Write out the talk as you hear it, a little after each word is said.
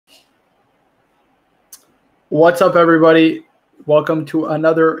What's up, everybody? Welcome to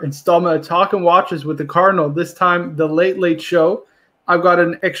another installment of Talking Watches with the Cardinal. This time, the Late Late Show. I've got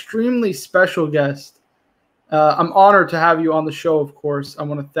an extremely special guest. I'm honored to have you on the show, of course. I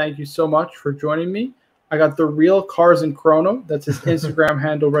want to thank you so much for joining me. I got the real Cars and Chrono. That's his Instagram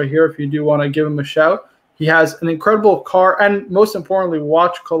handle right here if you do want to give him a shout. He has an incredible car and, most importantly,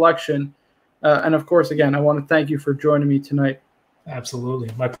 watch collection. And, of course, again, I want to thank you for joining me tonight. Absolutely.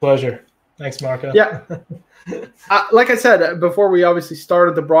 My pleasure. Thanks, Marco. Yeah. Like I said, before we obviously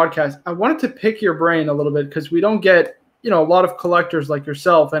started the broadcast, I wanted to pick your brain a little bit because we don't get, a lot of collectors like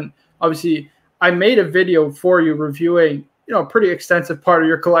yourself. And obviously, I made a video for you reviewing, a pretty extensive part of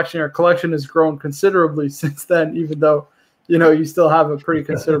your collection. Your collection has grown considerably since then, even though, you still have a pretty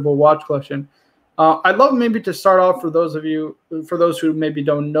considerable watch collection. I'd love maybe to start off for those who maybe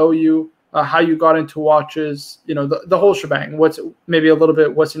don't know you, how you got into watches, the whole shebang. What's maybe a little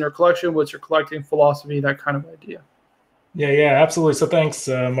bit what's in your collection, what's your collecting philosophy, that kind of idea. Yeah, absolutely. So thanks,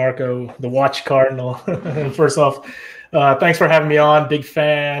 Marco, the Watch Cardinal. First off, thanks for having me on. Big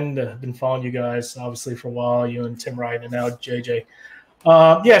fan. Been following you guys obviously for a while. You and Tim Wright and now JJ.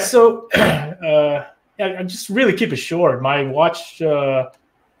 I just really keep it short. My watch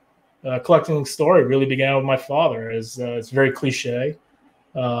collecting story really began with my father. It's very cliche.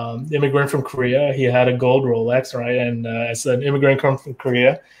 Immigrant from Korea. He had a gold Rolex, right? And as an immigrant come from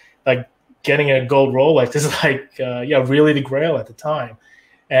Korea, like getting a gold Rolex is like, really the grail at the time,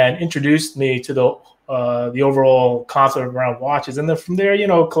 and introduced me to the overall concept around watches. And then from there,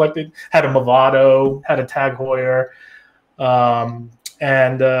 collected, had a Movado, had a Tag Heuer,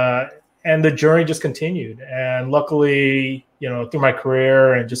 and the journey just continued. And luckily, through my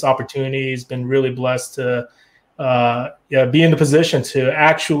career and just opportunities, been really blessed to be in the position to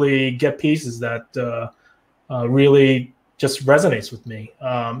actually get pieces that really just resonates with me.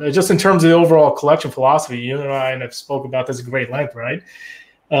 Just in terms of the overall collection philosophy, you and I have spoke about this at great length, right?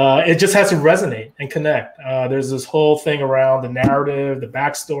 It just has to resonate and connect. There's this whole thing around the narrative, the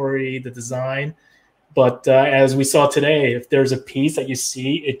backstory, the design. But as we saw today, if there's a piece that you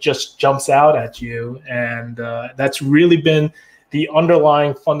see, it just jumps out at you. And that's really been the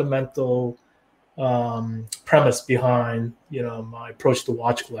underlying fundamental premise behind my approach to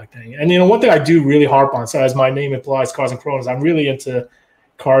watch collecting. And one thing I do really harp on, so as my name implies, Cars and Chronos, I'm really into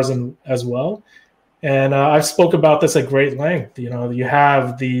cars as well. And I've spoke about this at great length. You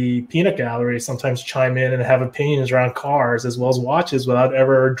have the peanut gallery sometimes chime in and have opinions around cars as well as watches without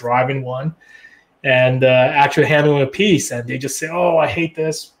ever driving one and actually handling a piece, and they just say, oh, I hate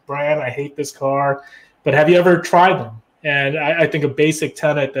this brand, I hate this car, but have you ever tried them? And I think a basic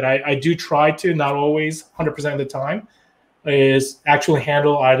tenet that I do try to, not always 100% of the time, is actually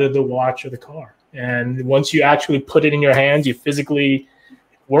handle either the watch or the car. And once you actually put it in your hands, you physically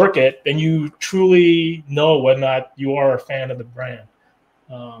work it, then you truly know whether or not you are a fan of the brand.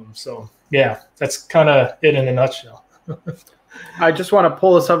 That's kind of it in a nutshell. I just want to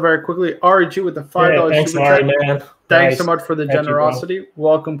pull this up very quickly. REG with the $5 thanks, super chat. man. Thanks nice. So much for the Thank generosity. You,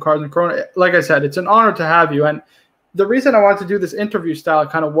 welcome, Cars and Chrono. Like I said, it's an honor to have you. And the reason I wanted to do this interview style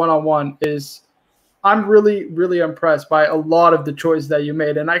kind of one-on-one is I'm really, really impressed by a lot of the choices that you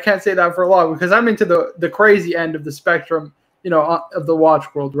made. And I can't say that for long because I'm into the crazy end of the spectrum, of the watch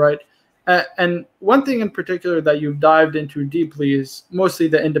world, right? And one thing in particular that you've dived into deeply is mostly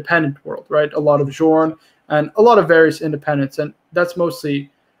the independent world, right? A lot of Journe and a lot of various independents. And that's mostly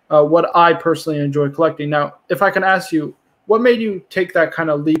what I personally enjoy collecting. Now, if I can ask you, what made you take that kind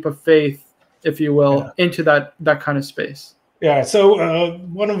of leap of faith, if you will, into that kind of space? Yeah, so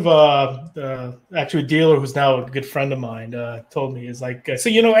one of actually a dealer who's now a good friend of mine told me is like,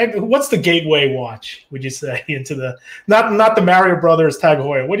 what's the gateway watch? Would you say into the not the Mario Brothers Tag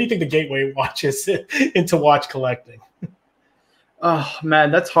Heuer? What do you think the gateway watch is into watch collecting? Oh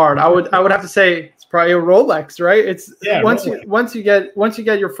man, that's hard. I would have to say it's probably a Rolex, right? It's once you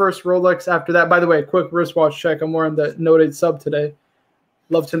get your first Rolex. After that, by the way, quick wristwatch check. I'm wearing the Note 8 Sub today.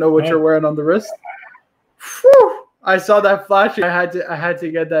 Love to know what you're wearing on the wrist. Whew, I saw that flashing. I had to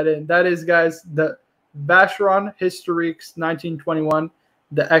get that in. That is, guys, the Vacheron Historiques 1921,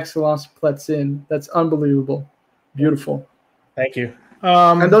 the Excellence Platine. That's unbelievable. Beautiful. Thank you.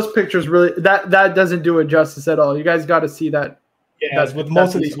 And those pictures really that doesn't do it justice at all. You guys got to see that. Yeah, with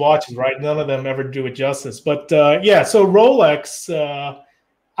most of these watches, right? None of them ever do it justice. But so Rolex,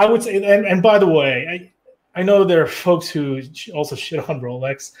 I would say, and by the way, I know there are folks who also shit on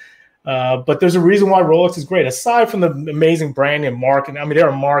Rolex, but there's a reason why Rolex is great. Aside from the amazing branding and marketing, I mean, they're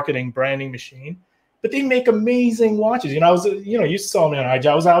a marketing branding machine, but they make amazing watches. I was, you saw me on IG.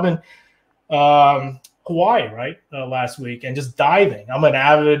 I was out in Hawaii, right, last week, and just diving. I'm an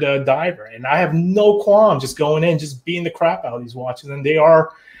avid diver, and I have no qualm just going in, just beating the crap out of these watches, and they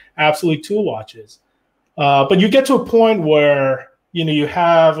are absolutely tool watches. But you get to a point where, you know, you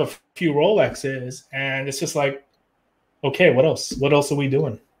have a few Rolexes, and it's just like, okay, what else? What else are we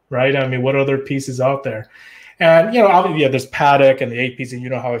doing, right? I mean, what other pieces out there? And, you know, obviously, yeah, there's Patek and the APs, and you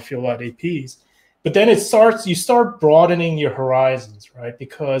know how I feel about APs. But then you start broadening your horizons, right?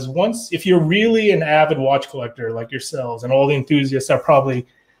 Because if you're really an avid watch collector like yourselves, and all the enthusiasts are probably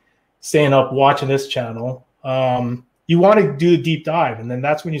staying up watching this channel, you want to do the deep dive. And then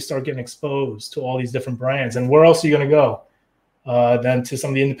that's when you start getting exposed to all these different brands. And where else are you going to go? Than to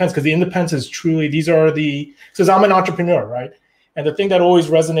some of the independents, because the independents is truly, because I'm an entrepreneur, right? And the thing that always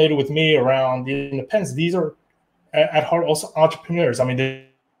resonated with me around the independents, these are at heart also entrepreneurs. I mean, they're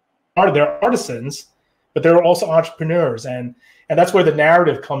artisans, but they're also entrepreneurs, and that's where the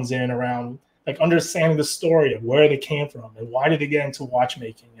narrative comes in around, like, understanding the story of where they came from and why did they get into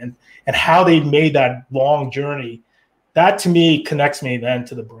watchmaking, and how they made that long journey. That to me connects me then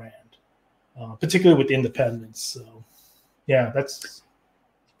to the brand, particularly with the independents. So yeah, that's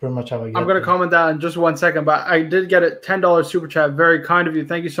pretty much how I get. I'm going to comment that in just 1 second, but I did get a $10 super chat. Very kind of you.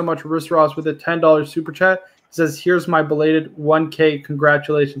 Thank you so much, Riss Ross, with a $10 super chat. It says, here's my belated 1K.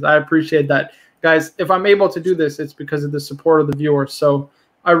 Congratulations. I appreciate that. Guys, if I'm able to do this, it's because of the support of the viewers. So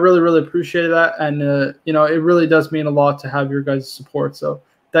I really, really appreciate that. And, you know, it really does mean a lot to have your guys' support. So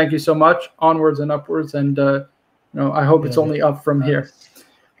thank you so much. Onwards and upwards. And, you know, I hope it's only up from here.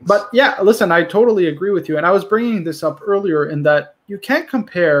 But yeah, listen, I totally agree with you. And I was bringing this up earlier in that you can't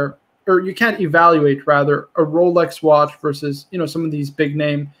compare, or you can't evaluate rather, a Rolex watch versus, you know, some of these big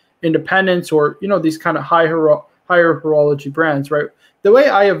name independents, or, you know, these kind of higher horology brands, right? The way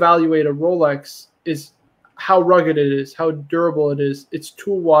I evaluate a Rolex is how rugged it is, how durable it is, its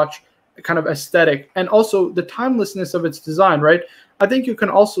tool watch kind of aesthetic, and also the timelessness of its design, right? I think you can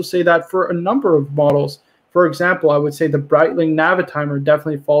also say that for a number of models. For example, I would say the Breitling Navitimer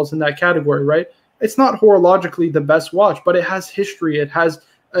definitely falls in that category, right? It's not horologically the best watch, but it has history. It has,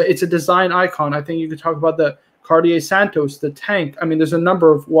 it's a design icon. I think you could talk about the Cartier Santos, the Tank. I mean, there's a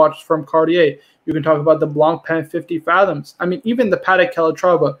number of watches from Cartier. You can talk about the Blancpain 50 Fathoms. I mean, even the Patek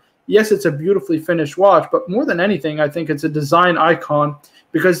Calatrava. Yes, it's a beautifully finished watch, but more than anything, I think it's a design icon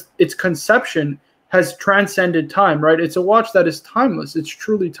because its conception has transcended time, right? It's a watch that is timeless. It's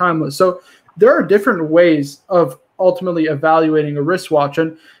truly timeless. So there are different ways of ultimately evaluating a wristwatch.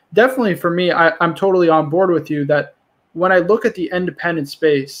 And definitely for me, I'm totally on board with you that when I look at the independent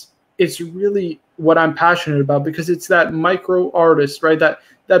space, it's really what I'm passionate about, because it's that micro artist, right?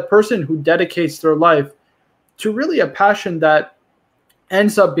 That person who dedicates their life to really a passion that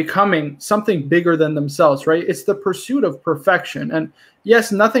ends up becoming something bigger than themselves, right? It's the pursuit of perfection. And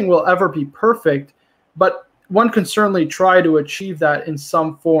yes, nothing will ever be perfect, but one can certainly try to achieve that in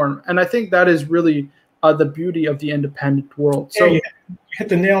some form. And I think that is really the beauty of the independent world. So yeah, you hit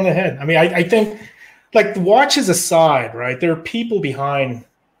the nail on the head. I mean, I think, like, the watches aside, right, there are people behind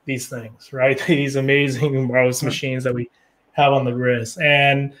these things, right? These amazing marvelous machines that we have on the wrist.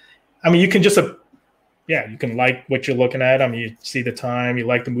 And I mean, you can just you can like what you're looking at. I mean, you see the time, you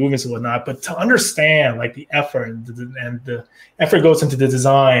like the movements and whatnot, but to understand, like, the effort and the effort goes into the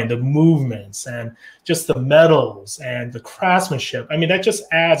design, the movements, and just the metals and the craftsmanship. I mean, that just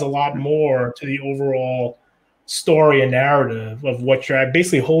adds a lot more to the overall story and narrative of what you're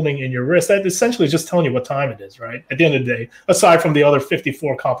basically holding in your wrist. That essentially is just telling you what time it is, right? At the end of the day, aside from the other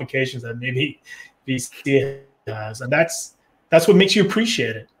 54 complications that maybe VC has. And that's what makes you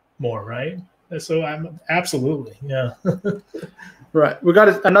appreciate it more, right? So I'm absolutely, yeah. Right. We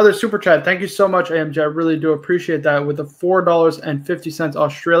got another super chat. Thank you so much, AMJ. I really do appreciate that, with the $4.50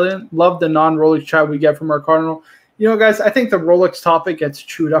 Australian. Love the non-Rolex chat we get from our Cardinal. You know, guys, I think the Rolex topic gets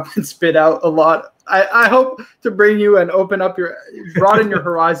chewed up and spit out a lot. I hope to bring you and broaden your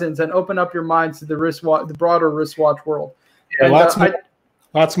horizons and open up your minds to the broader wristwatch world. Yeah, and,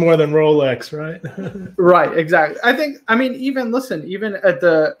 lots more than Rolex, right? Right, exactly. I mean, even at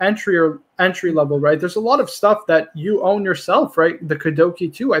the entry level, right? There's a lot of stuff that you own yourself, right? The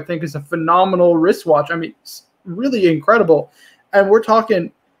Kodoki 2, I think, is a phenomenal wristwatch. I mean, it's really incredible. And we're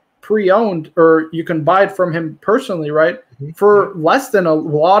talking pre-owned, or you can buy it from him personally, right? For less than a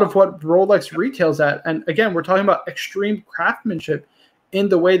lot of what Rolex retails at. And again, we're talking about extreme craftsmanship in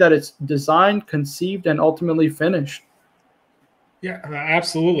the way that it's designed, conceived, and ultimately finished. Yeah,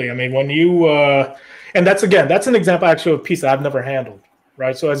 absolutely. I mean, when you and that's an example actually of a piece that I've never handled,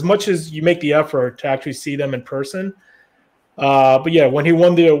 right? So as much as you make the effort to actually see them in person, but yeah, when he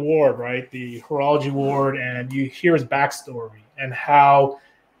won the award, right, the horology award, and you hear his backstory and how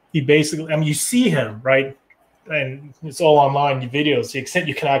he basically, I mean, you see him, right? And it's all online, videos, the extent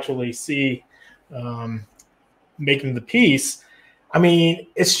you can actually see making the piece. I mean,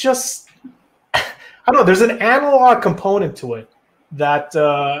 it's just, I don't know, there's an analog component to it that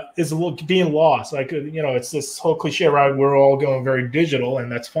is being lost. Like, you know, it's this whole cliche, right? We're all going very digital,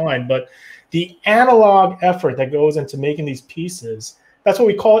 and that's fine. But the analog effort that goes into making these pieces, that's what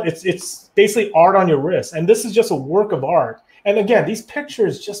we call it. It's basically art on your wrist. And this is just a work of art. And again, these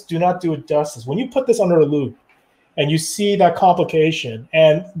pictures just do not do it justice. When you put this under a loupe and you see that complication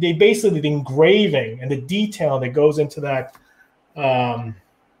and they basically the engraving and the detail that goes into that,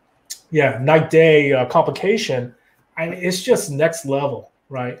 night day complication, I mean, it's just next level,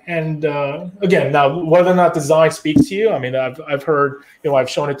 right? And again, now whether or not design speaks to you, I mean, I've heard, you know, I've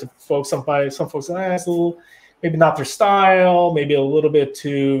shown it to folks. Some folks, it's a little, maybe not their style, maybe a little bit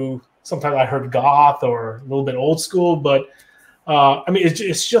too. Sometimes I heard goth or a little bit old school, but I mean,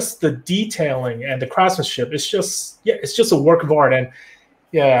 it's just the detailing and the craftsmanship. It's just a work of art. And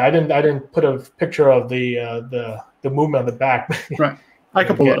yeah, I didn't put a picture of the movement on the back. Right. I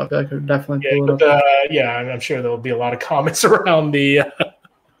could pull it up. I could definitely pull it up. I'm sure there will be a lot of comments around the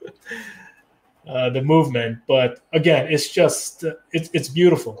movement. But again, it's just it's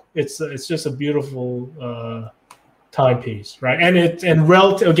beautiful. It's just a beautiful timepiece, right? And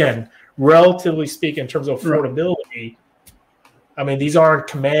relatively speaking, in terms of affordability, I mean, these aren't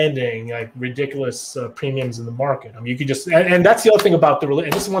commanding like ridiculous premiums in the market. I mean, you could just and that's the other thing about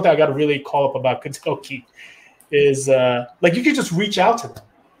and this is one thing I got to really call up about Kentucky. Is like you could just reach out to them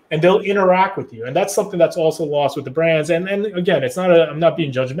and they'll interact with you. And that's something that's also lost with the brands. And again, I'm not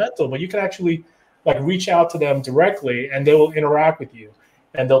being judgmental, but you can actually like reach out to them directly and they will interact with you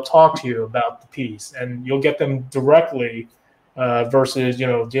and they'll talk to you about the piece and you'll get them directly versus, you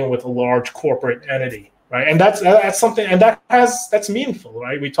know, dealing with a large corporate entity, right? And that's something, and that's meaningful,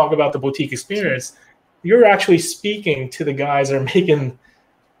 right? We talk about the boutique experience. You're actually speaking to the guys that are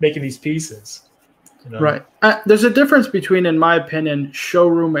making these pieces. You know? Right. There's a difference between, in my opinion,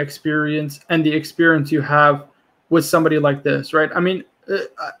 showroom experience and the experience you have with somebody like this, right? I mean,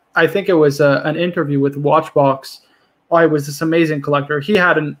 I think it was an interview with Watchbox. I was this amazing collector. He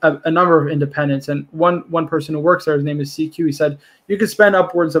had a number of independents, and one person who works there, his name is CQ. He said, you could spend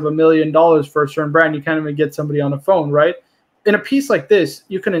upwards of $1 million for a certain brand. You can't even get somebody on the phone, right? In a piece like this,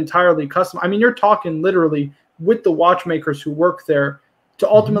 you can entirely custom. I mean, you're talking literally with the watchmakers who work there to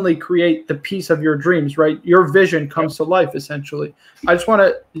ultimately create the piece of your dreams, right? Your vision comes to life, essentially. I just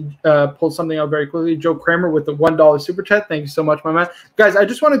want to pull something out very quickly. Joe Kramer with the $1 super chat. Thank you so much, my man. Guys, I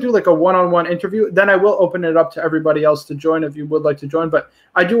just want to do like a one-on-one interview. Then I will open it up to everybody else to join if you would like to join. But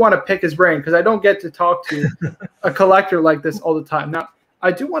I do want to pick his brain because I don't get to talk to a collector like this all the time. Now,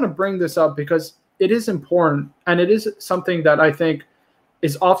 I do want to bring this up because it is important, and it is something that I think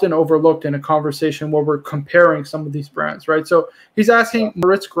is often overlooked in a conversation where we're comparing some of these brands, right? So he's asking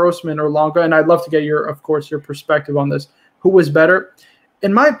Moritz Grossman or Lange, and I'd love to get your perspective on this. Who was better?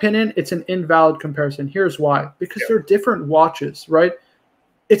 In my opinion, it's an invalid comparison. Here's why. Because they're different watches, right?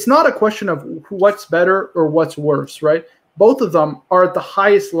 It's not a question of what's better or what's worse, right? Both of them are at the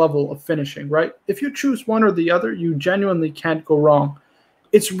highest level of finishing, right? If you choose one or the other, you genuinely can't go wrong.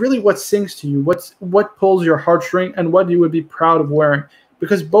 It's really what sings to you, what pulls your heartstring, and what you would be proud of wearing.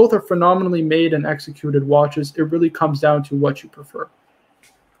 Because both are phenomenally made and executed watches. It really comes down to what you prefer.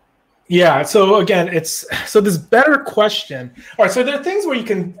 Yeah. So again, this better question. All right. So there are things where you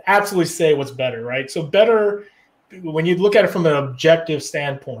can absolutely say what's better, right? So better when you look at it from an objective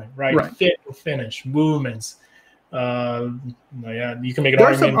standpoint, right? Fit and finish, movements. You can make an argument. There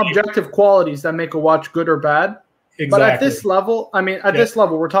are some objective qualities that make a watch good or bad. Exactly. But at this level, I mean, this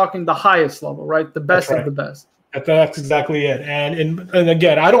level, we're talking the highest level, right? The best of the best. That's exactly it. And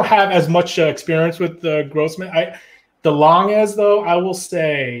again, I don't have as much experience with the Grossman. The Langes, though, I will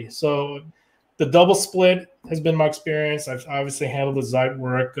say, so the double split has been my experience. I've obviously handled the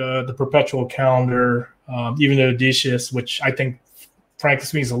Zeitwerk, the perpetual calendar, even the Odysseus, which I think, frankly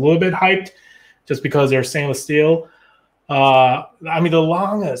speaking, is a little bit hyped just because they're stainless steel. I mean, the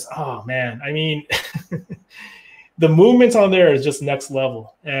Langes, oh, man. I mean, the movements on there is just next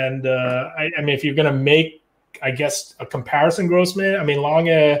level. And, I mean, if you're going to make, I guess, a comparison, Grossman, I mean,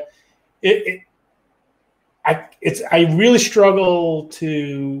 Lange, I really struggle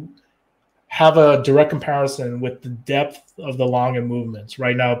to have a direct comparison with the depth of the Lange movements.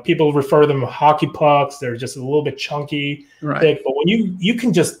 Right now, people refer to them as hockey pucks. They're just a little bit chunky, thick. But when you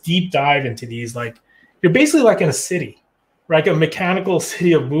can just deep dive into these, like you're basically like in a city, right? A mechanical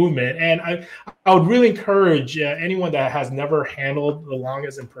city of movement. And I would really encourage anyone that has never handled the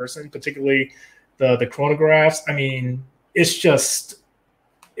Langes in person, particularly the chronographs. I mean, it's just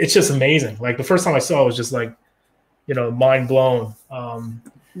it's just amazing. Like the first time I saw it was just like, you know, mind blown.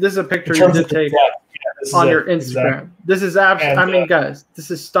 This is a picture you did take on your Instagram. Exactly. This is absolutely, I mean, guys,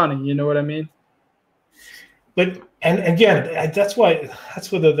 this is stunning. You know what I mean? But, and again, that's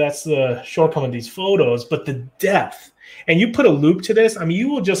the shortcoming of these photos, but the depth. And you put a loop to this, I mean, you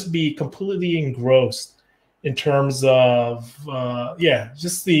will just be completely engrossed in terms of,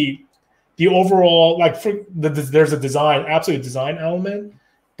 just the overall, like there's a design, absolute design element,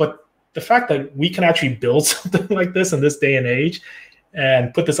 but the fact that we can actually build something like this in this day and age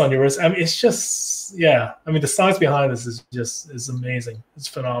and put this on your wrist, I mean, it's just, I mean, the science behind this is amazing. It's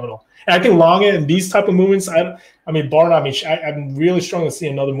phenomenal. And I think Longa and these type of movements, I'm really struggling to see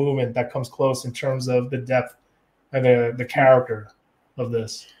another movement that comes close in terms of the depth and the character of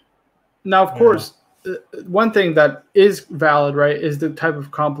this. Now, of course, one thing that is valid, right, is the type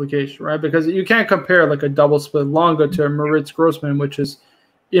of complication, right? Because you can't compare like a double split Longa to a Moritz Grossman, which is,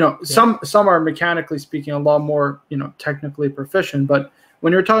 you know, some are mechanically speaking a lot more, you know, technically proficient. But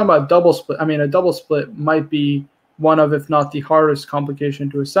when you're talking about double split, I mean, a double split might be one of, if not the hardest complication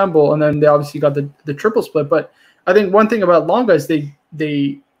to assemble. And then they obviously got the triple split. But I think one thing about Longa is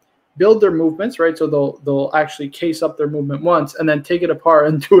they build their movements, right? So they'll actually case up their movement once and then take it apart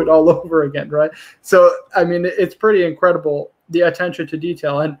and do it all over again, right? So, I mean, it's pretty incredible, the attention to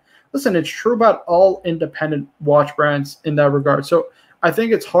detail. And listen, it's true about all independent watch brands in that regard. So I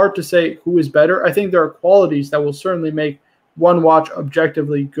think it's hard to say who is better. I think there are qualities that will certainly make one watch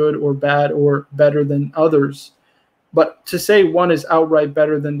objectively good or bad or better than others. But to say one is outright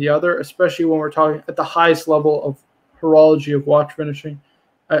better than the other, especially when we're talking at the highest level of horology of watch finishing,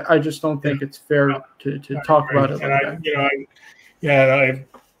 I just don't think it's fair to talk about it like that.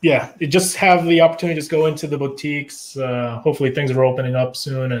 You just have the opportunity to just go into the boutiques. Hopefully things are opening up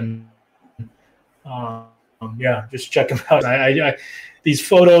soon, and just check them out. These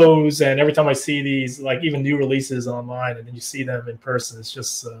photos, and every time I see these, like even new releases online, and then you see them in person, it's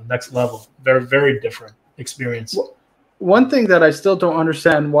just next level. Very, very different experience. Well, one thing that I still don't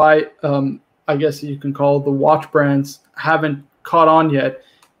understand why, I guess you can call the watch brands haven't caught on yet,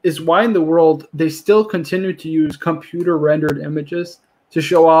 is why in the world they still continue to use computer rendered images to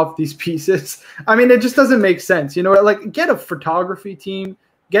show off these pieces. I mean, it just doesn't make sense. You know, like get a photography team,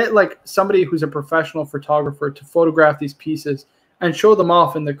 get like somebody who's a professional photographer to photograph these pieces and show them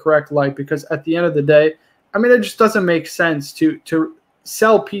off in the correct light, because at the end of the day, I mean, it just doesn't make sense to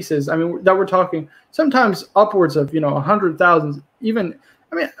sell pieces. I mean, that we're talking sometimes upwards of, 100,000, even,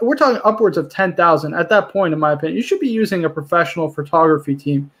 I mean, we're talking upwards of 10,000. At that point, in my opinion, you should be using a professional photography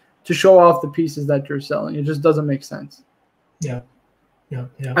team to show off the pieces that you're selling. It just doesn't make sense. Yeah.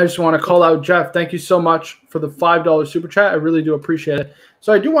 I just want to call out Jeff. Thank you so much for the $5 super chat. I really do appreciate it.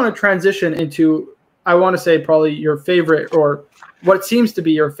 So I do want to transition into, I want to say probably your favorite, or what seems to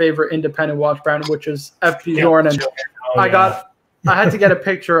be your favorite independent watch brand, which is FP Journe. And I had to get a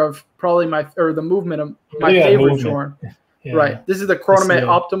picture of probably the movement of my favorite Journe. Yeah. Right. This is the Chronomate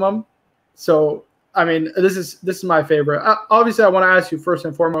Optimum. So, I mean, this is my favorite. Obviously, I want to ask you first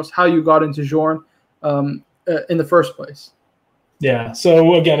and foremost how you got into Journe in the first place. Yeah.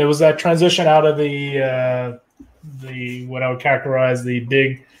 So again, it was that transition out of the what I would characterize the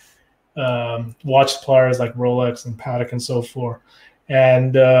big watch suppliers like Rolex and Patek and so forth.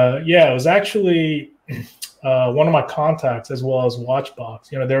 And it was actually one of my contacts as well as Watchbox.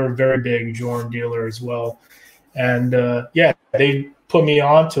 They're a very big Journe dealer as well. And they put me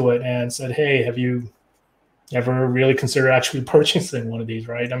onto it and said, hey, have you ever really considered actually purchasing one of these,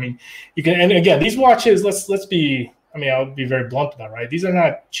 right? I mean, you can, and again, these watches, let's be, I mean, I'll be very blunt about it, right? These are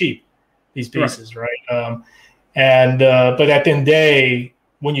not cheap, these pieces, right? But at the end of the day,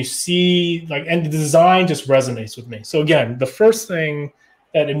 when you see, like, and the design just resonates with me. So again, the first thing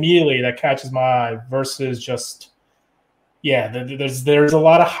that immediately that catches my eye versus just, there's a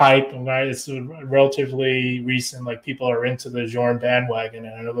lot of hype, right? It's relatively recent, like people are into the Journe bandwagon,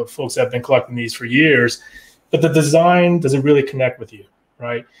 and I know the folks have been collecting these for years, but the design doesn't really connect with you,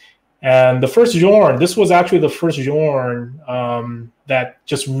 right? And the first Journe, this was actually the first Journe that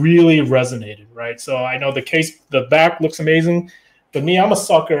just really resonated, right? So I know the back looks amazing, but me, I'm a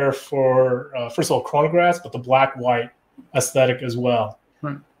sucker for, first of all, chronographs, but the black-white aesthetic as well,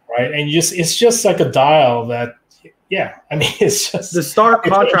 right? And it's just like a dial that, I mean, it's just the stark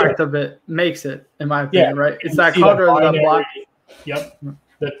contrast of it makes it, in my opinion, right? It's that contrast of that black. Yep,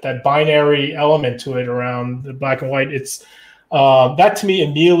 that binary element to it around the black and white. It's that to me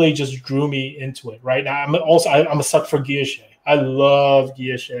immediately just drew me into it. Right now, I'm a sucker for Guilloche. I love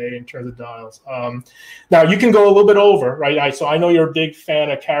Guilloche in terms of dials. Now you can go a little bit over, right? So I know you're a big fan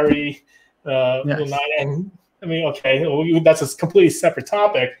of Cary, and I mean, okay, well, that's a completely separate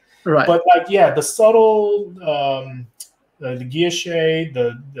topic. Right. But like, yeah, the subtle, the guilloche,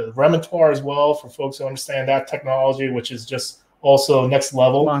 the remontoire as well, for folks who understand that technology, which is just also next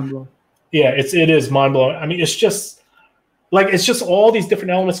level. Mind-blowing. Yeah, it is mind blowing. I mean, it's just all these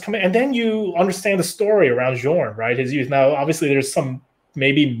different elements come in, and then you understand the story around Jorn, right? His youth. Now, obviously, there's some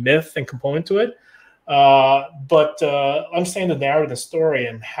maybe myth and component to it, but understand the narrative, the story,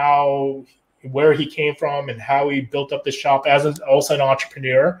 and where he came from, and how he built up the shop as also an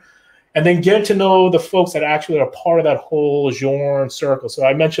entrepreneur, and then get to know the folks that actually are part of that whole Jorn circle. So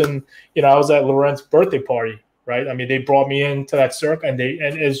I mentioned, I was at Laurent's birthday party, right? I mean, they brought me into that circle, and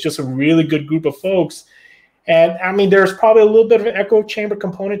it's just a really good group of folks. And I mean, there's probably a little bit of an echo chamber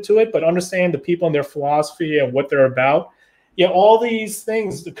component to it, but understand the people and their philosophy and what they're about. Yeah, all these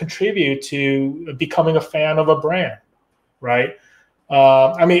things contribute to becoming a fan of a brand, right?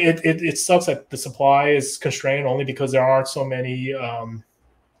 I mean, it sucks that the supply is constrained only because there aren't so many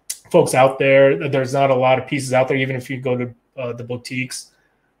folks out there. There's not a lot of pieces out there, even if you go to the boutiques,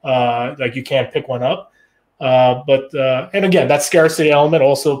 like you can't pick one up. And again, that scarcity element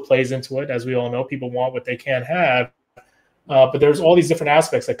also plays into it. As we all know, people want what they can't have. But there's all these different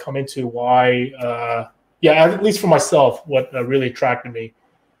aspects that come into why, at least for myself, what really attracted me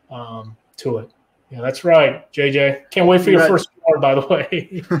to it. Yeah, that's right, JJ. Can't wait for your first card, by the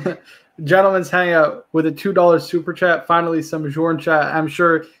way. Gentlemen's Hangout with a $2 super chat. Finally, some Jorn chat. I'm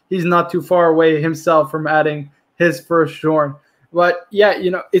sure he's not too far away himself from adding his first Jorn. But yeah,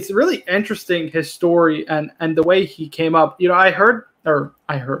 it's really interesting, his story and the way he came up. I heard,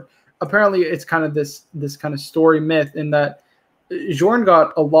 apparently it's kind of this kind of story myth in that Jorn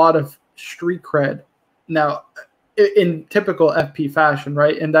got a lot of street cred now in typical FP fashion,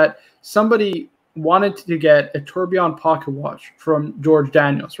 right? In that somebody wanted to get a tourbillon pocket watch from George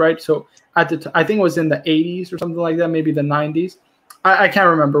Daniels, right? So I think it was in the 80s or something like that, maybe the 90s. I can't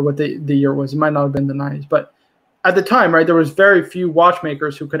remember what the year was. It might not have been the 90s, but at the time, right, there was very few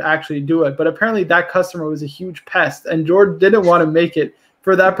watchmakers who could actually do it. But apparently that customer was a huge pest, and George didn't want to make it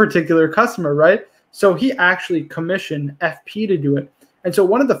for that particular customer, right? So he actually commissioned FP to do it. And so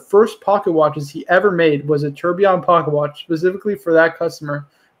one of the first pocket watches he ever made was a tourbillon pocket watch specifically for that customer,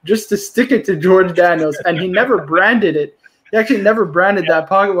 just to stick it to George Daniels. And he never branded it. He actually never branded that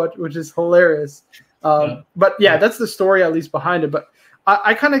pocket watch, which is hilarious. But yeah, that's the story at least behind it. But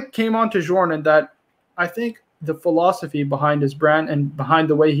I kind of came on to Jorn in that I think the philosophy behind his brand and behind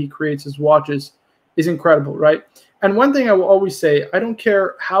the way he creates his watches is incredible, right? And one thing I will always say, I don't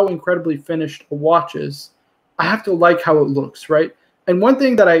care how incredibly finished a watch is, I have to like how it looks, right? And one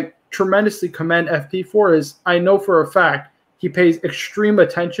thing that I tremendously commend FP for is I know for a fact he pays extreme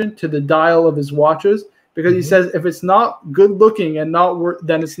attention to the dial of his watches, because he says if it's not good looking and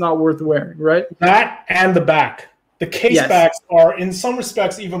then it's not worth wearing, right? That and the back. The case backs are, in some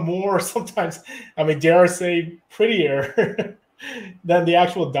respects, even more sometimes, I mean, dare I say, prettier than the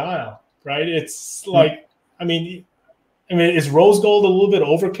actual dial, right? It's like, I mean, is rose gold a little bit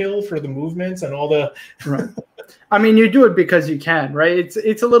overkill for the movements and all the? Right. I mean, you do it because you can, right?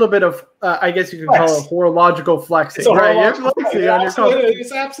 It's a little bit of, I guess you could call it horological flexing, right?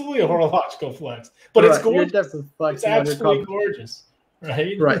 It's absolutely a horological flex, but it's gorgeous. You're definitely flexing. It's absolutely gorgeous,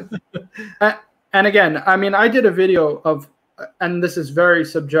 right? Right. And again, I mean, I did a video of, and this is very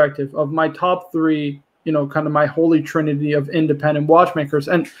subjective, of my top 3, kind of my holy trinity of independent watchmakers.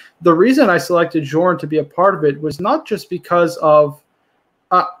 And the reason I selected Jorn to be a part of it was not just because of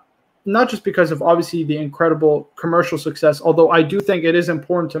obviously the incredible commercial success, although I do think it is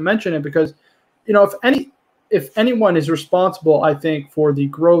important to mention it because, if anyone is responsible, I think, for the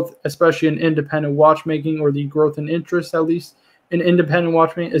growth, especially in independent watchmaking, or the growth in interest, at least in independent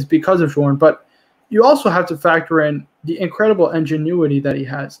watchmaking, is because of Jorn. But you also have to factor in the incredible ingenuity that he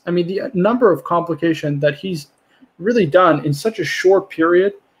has. I mean, the number of complications that he's really done in such a short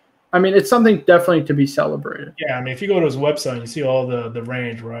period. I mean, it's something definitely to be celebrated. Yeah, I mean, if you go to his website, you see all the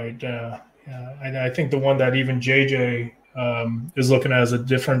range, right? I think the one that even JJ is looking at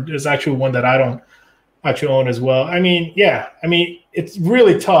is actually one that I don't actually own as well. I mean, it's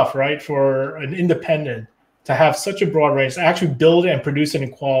really tough, right, for an independent to have such a broad range, to actually build and produce it in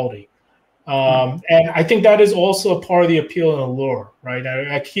quality. And I think that is also a part of the appeal and allure, right?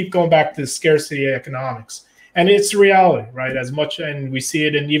 I keep going back to the scarcity economics, and it's reality, right? As much, and we see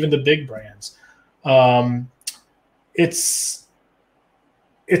it in even the big brands. It's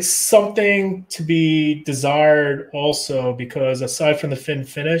something to be desired also, because aside from the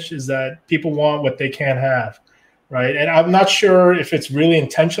finish, is that people want what they can't have, right? And I'm not sure if it's really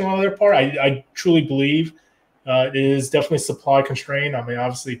intentional on their part. I truly believe it is definitely supply constrained. I mean,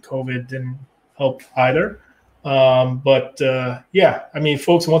 obviously COVID didn't help either. Yeah, I mean,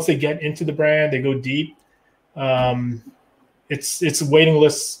 folks, once they get into the brand, they go deep. It's waiting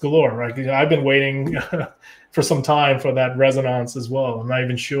lists galore, right? I've been waiting for some time for that resonance as well. I'm not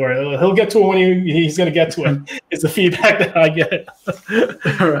even sure he'll get to it when he's going to get to it. Is the feedback that I get.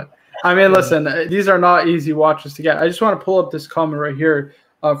 All right. I mean, listen, these are not easy watches to get. I just want to pull up this comment right here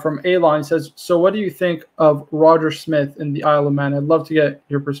from Alon. He says, "So, what do you think of Roger Smith in the Isle of Man?" I'd love to get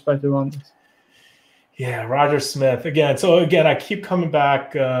your perspective on this. Yeah, Roger Smith again. So again, I keep coming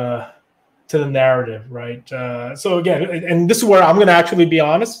back to the narrative, right? So again, and this is where I'm going to actually be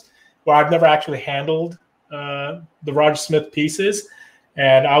honest, where I've never actually handled the Roger Smith pieces,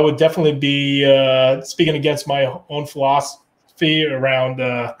 and I would definitely be speaking against my own philosophy around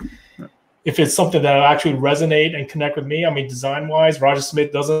if it's something that will actually resonate and connect with me. I mean, design-wise, Roger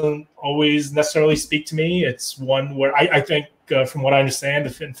Smith doesn't always necessarily speak to me. It's one where I think, from what I understand, the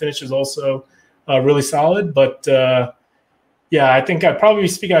fit and finish is also really solid. But yeah, I think I'd probably be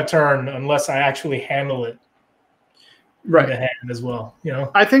speaking out of turn unless I actually handle it right in the hand as well. You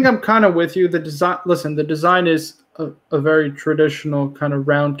know, I think I'm kind of with you. The design, listen, the design is a very traditional kind of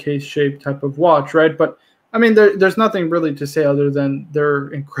round case shape type of watch, right? But I mean, there's nothing really to say other than they're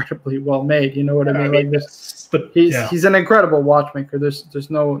incredibly well made. You know what I mean? Like this, but he's an incredible watchmaker. There's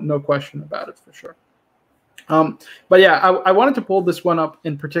no question about it for sure. But yeah, I wanted to pull this one up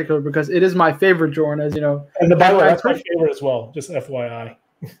in particular because it is my favorite Jordan, as you know. And by the way, that's my favorite as well. Just FYI.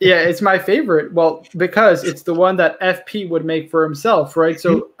 Yeah, it's my favorite. Well, because it's the one that FP would make for himself, right?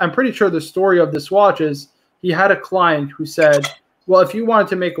 So I'm pretty sure the story of this watch is he had a client who said, well, if you wanted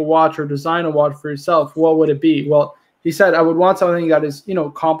to make a watch or design a watch for yourself, what would it be? Well, he said, I would want something that is,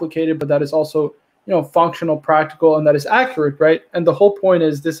 complicated, but that is also, functional, practical, and that is accurate, right? And the whole point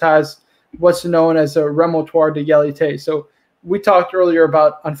is this has what's known as a remotoir d'égalité. So we talked earlier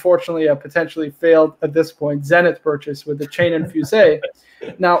about, unfortunately, a potentially failed, at this point, Zenith purchase with the chain and fusee.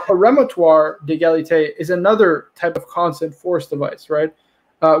 Now, a remotoir d'égalité is another type of constant force device, right?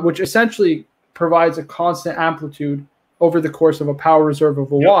 Which essentially provides a constant amplitude over the course of a power reserve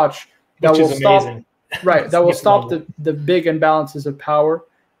of a watch that will stop, right? That will stop the big imbalances of power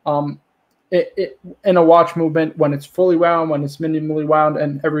in a watch movement when it's fully wound, when it's minimally wound,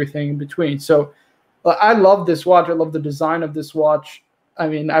 and everything in between. So I love this watch. I love the design of this watch. I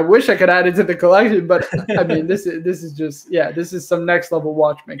mean, I wish I could add it to the collection, but I mean, this is just, this is some next level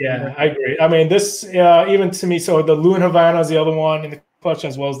watchmaking. Yeah, I agree. I mean, this even to me, so the Lune Havana is the other one in the collection,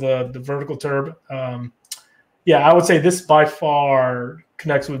 as well as the vertical turb. Yeah, I would say this by far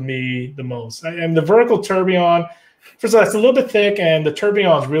connects with me the most. And the vertical tourbillon, first of all, it's a little bit thick, and the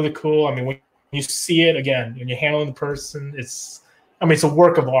tourbillon is really cool. I mean, when you see it again, when you're handling the person, it's a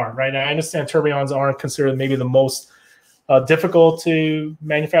work of art, right? Now, I understand tourbillons aren't considered maybe the most difficult to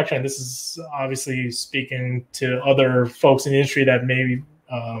manufacture, and this is obviously speaking to other folks in the industry that maybe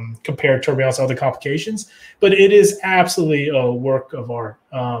compare tourbillons to other complications, but it is absolutely a work of art.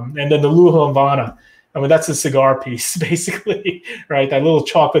 And then the Lune Havana, I mean, that's a cigar piece, basically, right? That little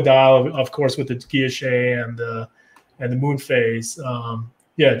chocolate dial, of course, with the guilloche and the moon phase.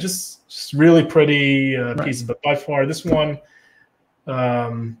 Yeah, just really pretty pieces. But by far, this one,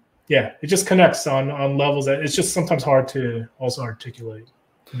 it just connects on levels that it's just sometimes hard to also articulate.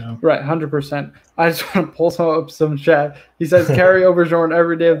 Right, 100%. I just want to pull up some chat. He says, carry over Jordan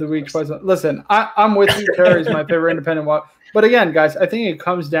every day of the week. Twice. Listen, I'm with you. Carry is my favorite independent watch. But again, guys, I think it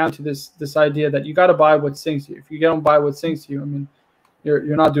comes down to this idea that you got to buy what sings to you. If you don't buy what sings to you, I mean,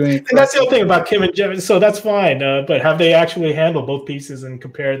 you're not doing it. And that's the other thing about Kim and Jim. So that's fine. But have they actually handled both pieces and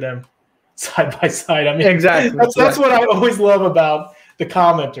compared them side by side? I mean, exactly. That's what I always love about the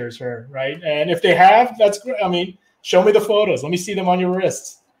commenters here, right? And if they have, that's great. I mean, show me the photos. Let me see them on your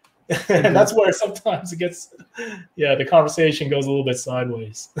wrists. And that's where sometimes it gets, the conversation goes a little bit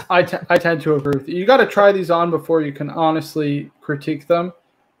sideways. I tend to agree with you. You got to try these on before you can honestly critique them.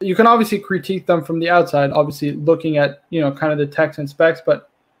 You can obviously critique them from the outside, obviously looking at, kind of the text and specs, but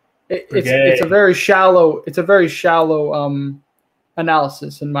it's a very shallow,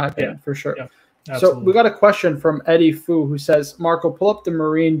 analysis in my opinion, for sure. Yeah, so we got a question from Eddie Fu who says, Marco, pull up the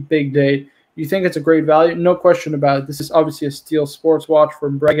Marine Big Day. You think it's a great value? No question about it. This is obviously a steel sports watch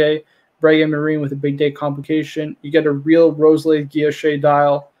from Breguet Marine with a Big Day complication. You get a real Roselet guilloche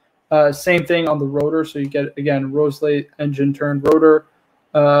dial. Same thing on the rotor. So you get, again, Roselet engine turned rotor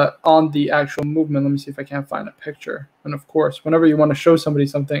on the actual movement. Let me see if I can't find a picture. And of course, whenever you want to show somebody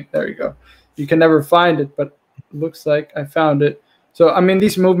something, there you go. You can never find it, but it looks like I found it. So, I mean,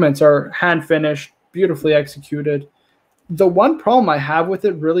 these movements are hand finished, beautifully executed. The one problem I have with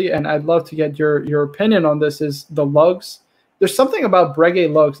it really, and I'd love to get your opinion on this, is the lugs. there's something about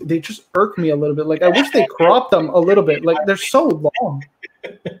Breguet lugs. They just irk me a little bit. Like I wish they cropped them a little bit. Like they're so long.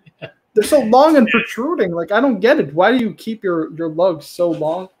 They're so long and protruding. Like I don't get it. Why do you keep your lugs so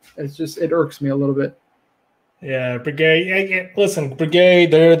long? It irks me a little bit. Yeah, Breguet. Listen, Breguet,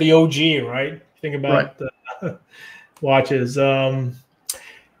 they're the OG, right? Think about the watches.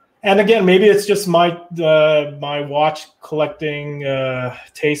 And again, maybe it's just my watch collecting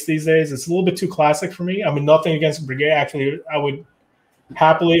taste these days. It's a little bit too classic for me. I mean, nothing against Breguet. Actually, I would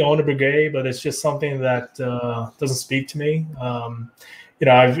happily own a Breguet, but it's just something that doesn't speak to me.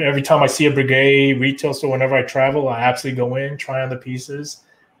 Every time I see a Breguet retail store, whenever I travel, I absolutely go in, try on the pieces.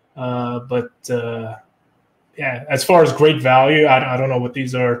 Yeah, as far as great value, I don't know what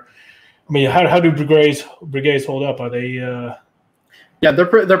these are. I mean, how do Breguets hold up? Are they? Yeah,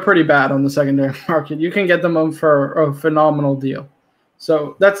 they're pretty bad on the secondary market. You can get them for a phenomenal deal.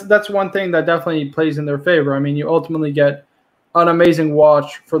 So that's one thing that definitely plays in their favor. I mean, you ultimately get an amazing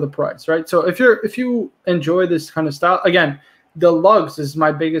watch for the price, right? So if you enjoy this kind of style, again, the lugs is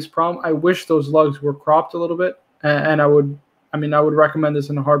my biggest problem. I wish those lugs were cropped a little bit, and I would recommend this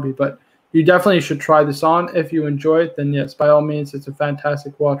in a heartbeat. But you definitely should try this on. If you enjoy it, then yes, by all means, it's a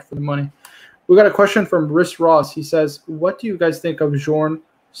fantastic watch for the money. We got a question from Riss Ross. He says, what do you guys think of Journe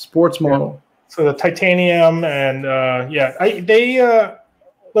sports model? So the titanium and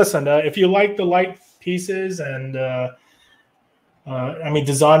listen, if you like the light pieces and I mean,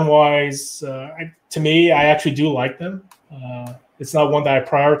 design-wise, to me, I actually do like them. It's not one that I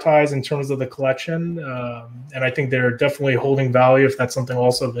prioritize in terms of the collection, and I think they're definitely holding value if that's something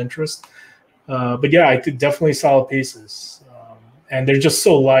also of interest. But yeah, I think definitely solid pieces, and they're just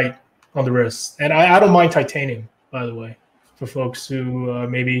so light on the wrist. And I don't mind titanium, by the way, for folks who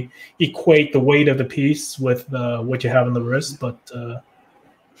maybe equate the weight of the piece with what you have on the wrist. But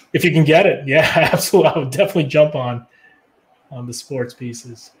if you can get it, yeah, absolutely, I would definitely jump on the sports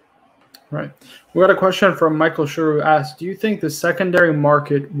pieces. Right. We got a question from Michael Schur who asked, do you think the secondary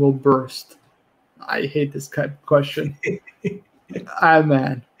market will burst? I hate this kind of question.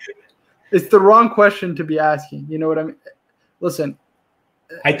 Man. It's the wrong question to be asking. You know what I mean? Listen,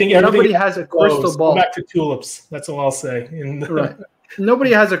 I think nobody has a crystal ball. Go back to tulips. That's all I'll say. Right.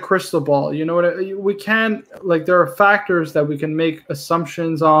 Nobody has a crystal ball. You know what we can, like, there are factors that we can make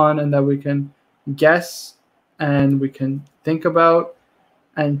assumptions on and that we can guess and we can think about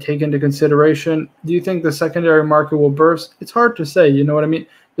and take into consideration. Do you think the secondary market will burst? It's hard to say. You know what I mean?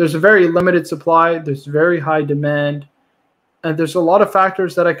 There's a very limited supply. There's very high demand. And there's a lot of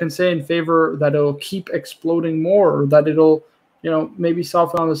factors that I can say in favor that it'll keep exploding more or that it'll, maybe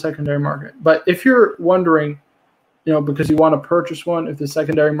soften on the secondary market. But if you're wondering, because you want to purchase one, if the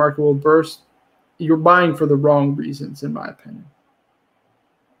secondary market will burst, you're buying for the wrong reasons, in my opinion.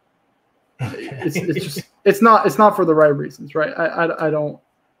 It's not for the right reasons, right? I don't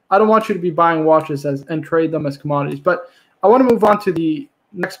want you to be buying watches and trade them as commodities. But I want to move on to the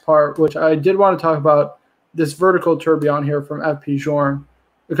next part, which I did want to talk about, this vertical tourbillon here from FP Journe,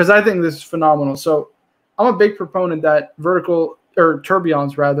 because I think this is phenomenal. So I'm a big proponent that vertical or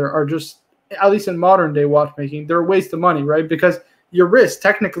tourbillons rather are just, at least in modern day watchmaking, they're a waste of money, right? Because your wrist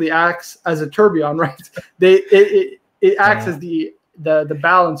technically acts as a tourbillon, right? It acts as the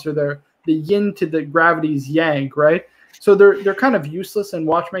balancer there, the yin to the gravity's yang, right? So they're kind of useless in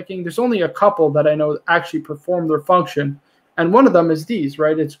watchmaking. There's only a couple that I know actually perform their function, and one of them is these,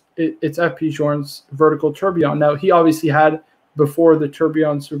 right? It's FP Journe's vertical tourbillon. Now he obviously had before the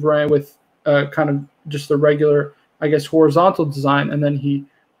tourbillon souverain with kind of just the regular, I guess, horizontal design, and then he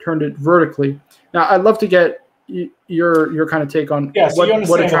turned it vertically. Now I'd love to get your kind of take on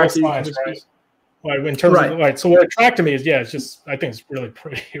what attracted you to this piece. Right, in terms of right. So what attracted me is it's just I think it's really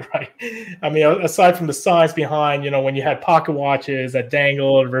pretty, right? I mean, aside from the science behind, when you had pocket watches that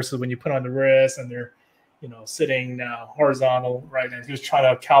dangled versus when you put on the wrist and they're, sitting horizontal, right? And he was trying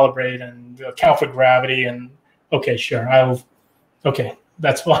to calibrate and account for gravity. And okay, sure,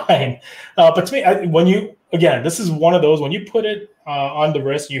 that's fine. But to me, this is one of those when you put it on the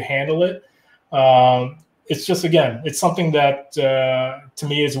wrist, you handle it. It's just it's something that to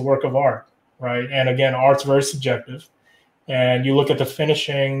me is a work of art. Right. And again, art's very subjective. And you look at the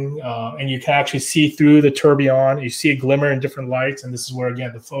finishing and you can actually see through the tourbillon. You see a glimmer in different lights. And this is where,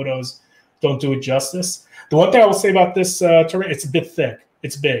 again, the photos don't do it justice. The one thing I will say about this tourbillon, it's a bit thick.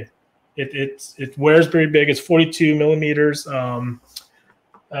 It's big. It wears very big. It's 42 millimeters. And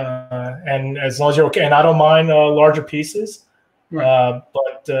as long as you're okay. And I don't mind larger pieces. Right.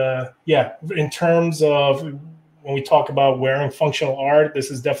 But in terms of when we talk about wearing functional art,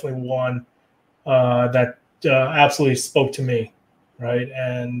 this is definitely one that absolutely spoke to me, right?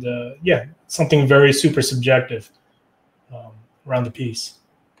 And something very super subjective. around the piece.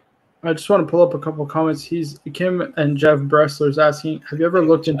 I just want to pull up a couple of comments. Kim and Jeff Bressler's asking, have you ever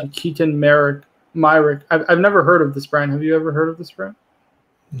looked into Keaton Myrick? I've never heard of this brand. Have you ever heard of this brand?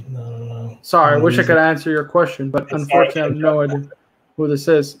 No. Sorry, I wish I could answer your question, but unfortunately I have no idea who this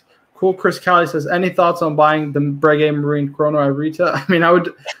is. Cool Chris Callie says, any thoughts on buying the Breguet Marine Chrono at retail? I mean,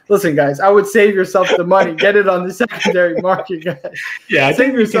 listen, guys, I would save yourself the money. Get it on the secondary market, guys. Yeah, I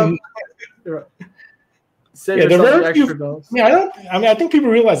think yourself. Save yourself the extra dollars. Yeah, I think people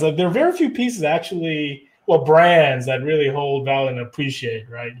realize that there are very few pieces actually, brands that really hold value and appreciate,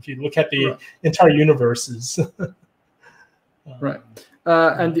 right? If you look at the entire universes. Right.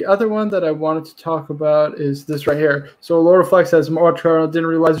 And the other one that I wanted to talk about is this right here. So Laura Flex says, Cardinal, didn't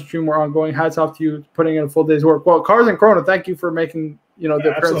realize the stream were ongoing. Hats off to you putting in a full day's work. Well, Cars and Chrono, thank you for making the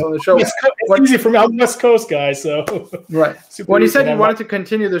appearance on the show. It's easy for me. I'm West Coast guy, so right. When you said you wanted to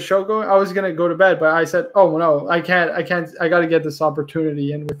continue the show going, I was gonna go to bed, but I said, oh no, I can't. I got to get this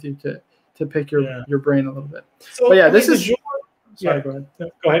opportunity in with you to pick your brain a little bit. So, but yeah, this is. Sorry, go ahead.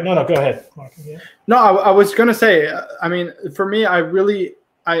 Go ahead. No, go ahead, Mark. Yeah. No, I was going to say, I mean, for me, I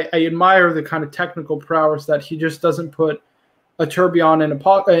admire the kind of technical prowess that he just doesn't put a tourbillon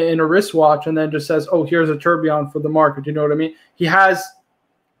in a wristwatch and then just says, oh, here's a tourbillon for the market. You know what I mean? He has,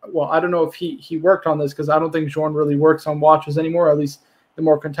 well, I don't know if he worked on this because I don't think Journe really works on watches anymore, at least the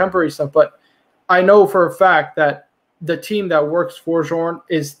more contemporary stuff. But I know for a fact that the team that works for Journe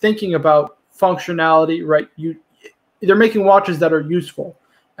is thinking about functionality, right? They're making watches that are useful,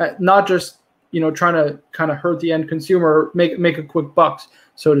 not just trying to kind of hurt the end consumer, make a quick buck,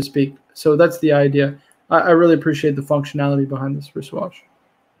 so to speak. So that's the idea. I really appreciate the functionality behind this wristwatch.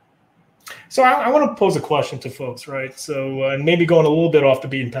 So I want to pose a question to folks, right? So and maybe going a little bit off the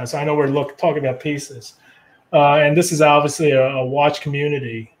beaten path. So I know we're talking about pieces, and this is obviously a watch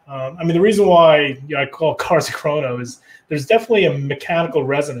community. I mean, the reason why I call cars a chrono is there's definitely a mechanical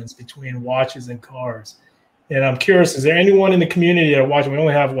resonance between watches and cars. And I'm curious, is there anyone in the community that are watching? We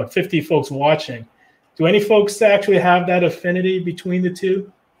only have, 50 folks watching. Do any folks actually have that affinity between the two?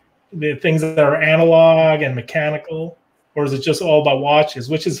 The things that are analog and mechanical? Or is it just all about watches,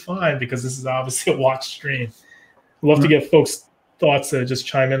 which is fine because this is obviously a watch stream. I'd love to get folks' thoughts to just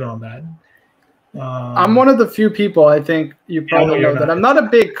chime in on that. I'm one of the few people, I think you probably know that I'm not a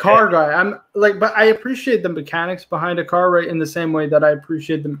big car guy. But I appreciate the mechanics behind a car, right? In the same way that I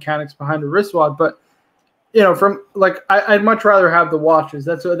appreciate the mechanics behind a wristwatch. But I'd much rather have the watches.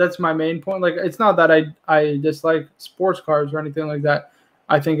 That's my main point. Like, it's not that I dislike sports cars or anything like that.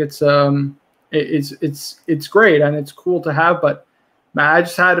 I think it's great and it's cool to have. But man, I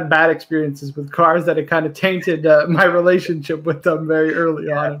just had bad experiences with cars that it kind of tainted my relationship with them very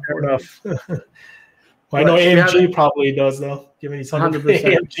early on. Fair enough. Well, I know AMG probably does though. Give me 100%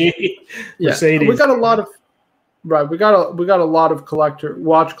 AMG. Mercedes. We got a lot of. Right, we got a lot of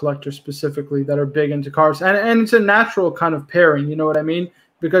watch collectors specifically that are big into cars, and it's a natural kind of pairing. You know what I mean?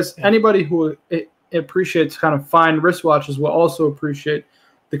 Because anybody who appreciates kind of fine wristwatches will also appreciate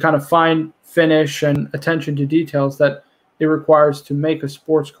the kind of fine finish and attention to details that it requires to make a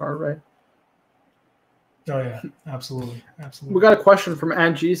sports car, right? Oh yeah, absolutely. We got a question from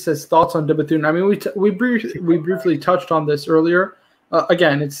Angie. Says thoughts on de Bethune. I mean, we briefly touched on this earlier.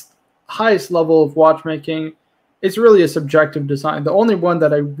 Again, it's highest level of watchmaking. It's really a subjective design. The only one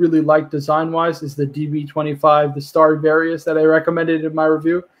that I really like design-wise is the DB25, the Stradivarius that I recommended in my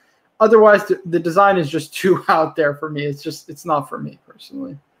review. Otherwise, the design is just too out there for me. It's not for me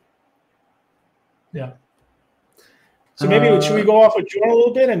personally. Yeah. So maybe should we go off with Journe a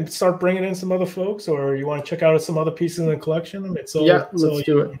little bit and start bringing in some other folks, or you want to check out some other pieces in the collection? Let's do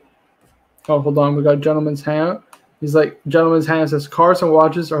it. Oh, hold on. We got Gentleman's Hangout. He's like, Gentleman's Hangout says, cars and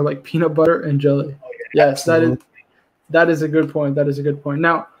watches are like peanut butter and jelly. Oh, yeah, yes, absolutely. That is a good point. That is a good point.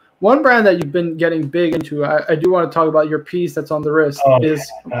 Now, one brand that you've been getting big into, I do want to talk about your piece that's on the wrist, is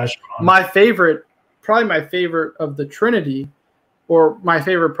my favorite, probably my favorite of the Trinity, or my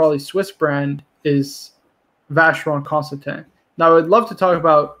favorite probably Swiss brand is Vacheron Constantin. Now, I would love to talk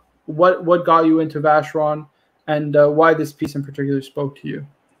about what got you into Vacheron and why this piece in particular spoke to you.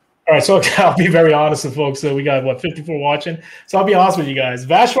 All right, so I'll be very honest with folks. So we got, 54 watching? So I'll be honest with you guys.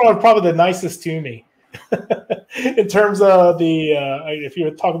 Vacheron are probably the nicest to me. In terms of if you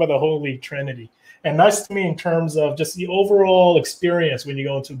were talking about the Holy Trinity, and nice to me in terms of just the overall experience when you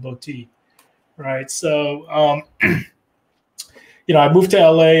go into a boutique, right? So, I moved to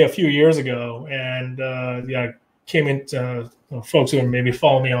LA a few years ago, and I came into folks who maybe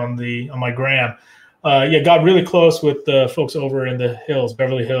follow me on my gram. Got really close with the folks over in the Hills,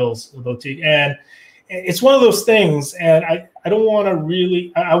 Beverly Hills, the boutique, and it's one of those things, and I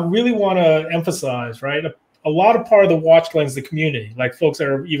really want to emphasize, right? a lot of part of the watch lens, the community, like folks that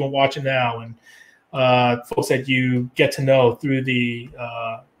are even watching now, and folks that you get to know through the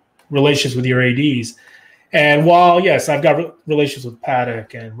relations with your ADs. And while, yes, I've got relations with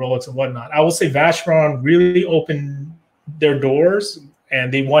Paddock and Rolex and whatnot, I will say Vacheron really opened their doors,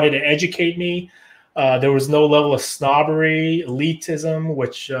 and they wanted to educate me. There was no level of snobbery, elitism,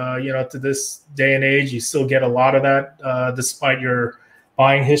 which, to this day and age, you still get a lot of that despite your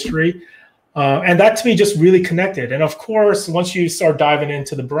buying history. And that to me just really connected. And of course, once you start diving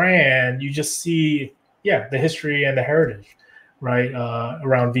into the brand, you just see, the history and the heritage, right,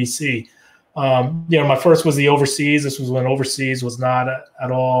 around VC. My first was the overseas. This was when overseas was not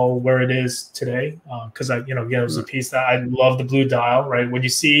at all where it is today. Because it was a piece that I love, the blue dial, right? When you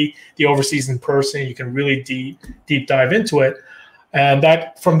see the overseas in person, you can really deep dive into it. And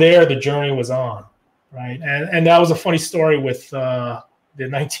that from there, the journey was on, right? And that was a funny story with the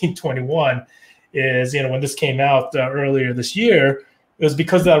 1921 is, when this came out earlier this year, it was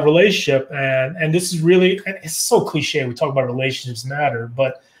because of that relationship. And this is really, and it's so cliche. We talk about relationships matter,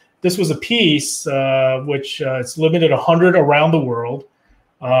 but this was a piece which it's limited 100 around the world.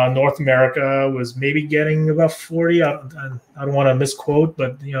 North America was maybe getting about 40. I don't want to misquote,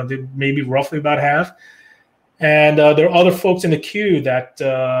 but maybe roughly about half. And there are other folks in the queue that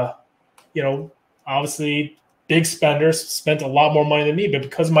obviously big spenders, spent a lot more money than me, but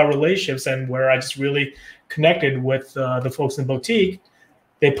because of my relationships and where I just really connected with the folks in boutique,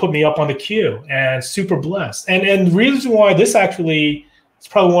 they put me up on the queue, and super blessed. And the reason why this actually, it's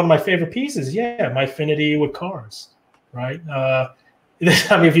probably one of my favorite pieces. My affinity with cars, right? I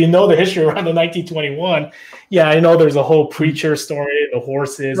mean, if you know the history around the 1921, I know there's a whole preacher story, the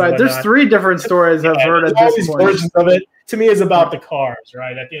horses. Right, there's 3 different stories I've heard at this point. Versions of it, to me, is about the cars,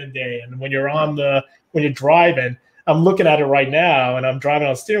 right? At the end of the day, and when you're driving, I'm looking at it right now, and I'm driving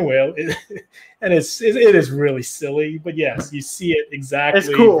on the steering wheel, and it is really silly. But yes, you see it exactly.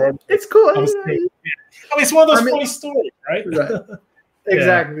 It's cool. It's cool. I mean, it's one of those funny stories, right?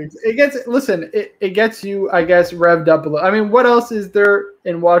 Exactly. It gets you, I guess, revved up a little. I mean, what else is there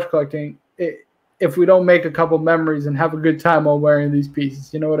in watch collecting if we don't make a couple memories and have a good time while wearing these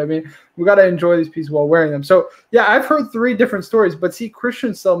pieces? You know what I mean? We got to enjoy these pieces while wearing them. So, I've heard 3 different stories, but see,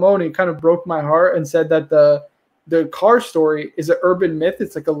 Christian Salmoni kind of broke my heart and said that the car story is an urban myth.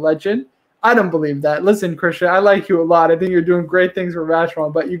 It's like a legend. I don't believe that. Listen, Christian, I like you a lot. I think you're doing great things for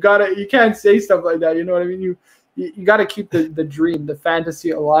Vacheron, but you can't say stuff like that. You know what I mean? You got to keep the dream, the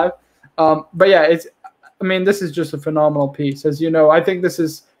fantasy alive. But this is just a phenomenal piece. As you know, I think this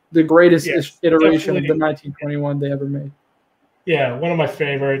is the greatest iteration of the 1921 they ever made. Yeah, one of my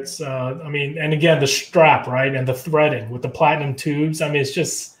favorites. And again, the strap, right, and the threading with the platinum tubes. It's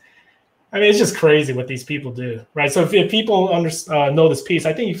just crazy what these people do, right? So if people know this piece,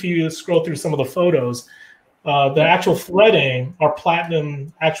 I think if you scroll through some of the photos, the actual threading are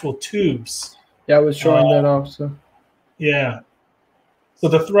platinum actual tubes. Yeah, I was showing that off. So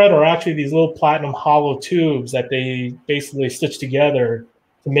the thread are actually these little platinum hollow tubes that they basically stitch together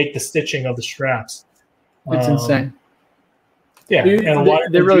to make the stitching of the straps. It's insane. Yeah,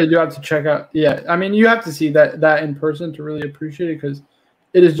 they really do have to check out. Yeah, I mean, you have to see that in person to really appreciate it, because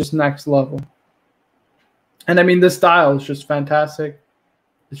it is just next level. And I mean, the style is just fantastic.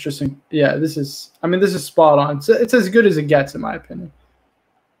 It's just, this is spot on. It's as good as it gets, in my opinion.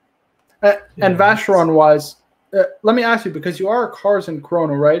 And Vacheron wise, let me ask you, because you are a cars and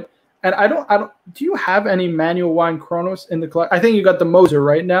chrono, right? And I don't. Do you have any manual wind chronos in the collection? I think you got the Moser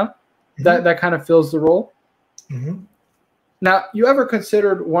right now. Mm-hmm. That kind of fills the role. Mm-hmm. Now, you ever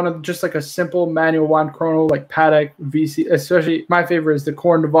considered one of just like a simple manual wind chrono like Patek VC? Especially, my favorite is the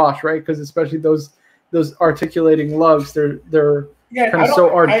Corne de Vache, right? Because especially those articulating lugs, they're kind of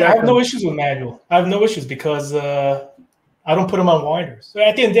so art deco. I have no issues with manual. I have no issues because I don't put them on winders. So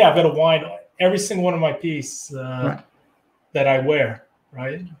at the end of the day, I've got to wind every single one of my pieces that I wear,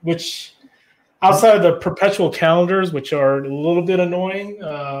 right? Which, outside of the perpetual calendars, which are a little bit annoying,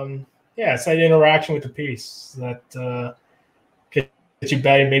 it's that interaction with the piece that gets you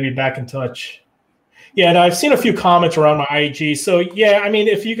maybe back in touch. Yeah, and I've seen a few comments around my IG. So,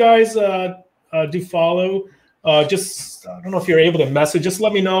 if you guys do follow, just, I don't know if you're able to message, just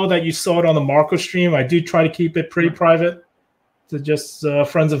let me know that you saw it on the Marco stream. I do try to keep it pretty private to just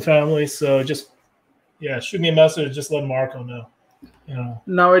friends and family. So just, shoot me a message. Just let Marco know.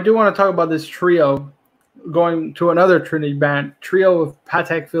 Now, I do want to talk about this trio, going to another Trinity band, trio of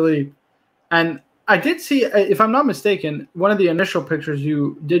Patek Philippe. And I did see, if I'm not mistaken, one of the initial pictures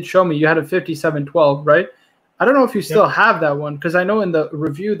you did show me, you had a 5712, right? I don't know if you still have that one, because I know in the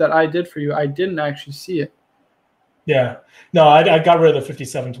review that I did for you, I didn't actually see it. Yeah. No, I got rid of the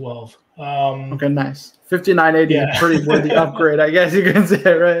 5712. Okay, nice. 5980 is Yeah. a pretty worthy upgrade, I guess you can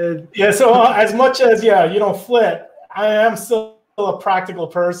say, right? Yeah. So as much as you don't flip, I am still a practical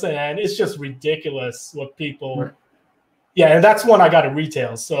person, and it's just ridiculous what people. Right. Yeah, and that's one I got at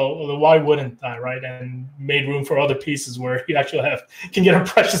retail. So why wouldn't I, right? And made room for other pieces where you actually can get a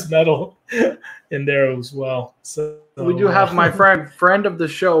precious metal in there as well. So we do have my friend of the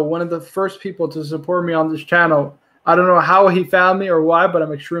show, one of the first people to support me on this channel. I don't know how he found me or why, but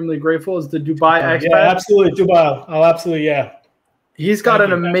I'm extremely grateful. Is the Dubai expat? Yeah, absolutely, Dubai. Oh, absolutely, yeah. He's got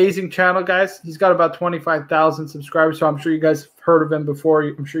an amazing channel, guys. He's got about 25,000 subscribers, so I'm sure you guys have heard of him before.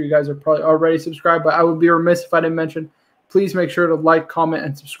 I'm sure you guys are probably already subscribed, but I would be remiss if I didn't mention. Please make sure to like, comment,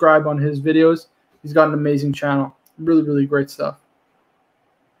 and subscribe on his videos. He's got an amazing channel. Really, really great stuff.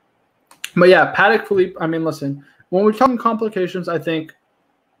 But yeah, Patek Philippe, I mean, listen, when we're talking complications, I think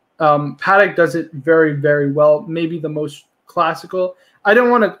Patek does it very, very well. Maybe the most classical. I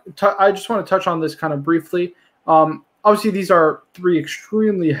just want to touch on this kind of briefly. Obviously, these are three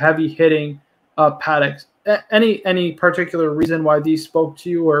extremely heavy-hitting Pateks. Any particular reason why these spoke to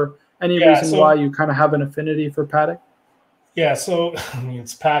you, or any reason why you kind of have an affinity for Patek? Yeah, so I mean,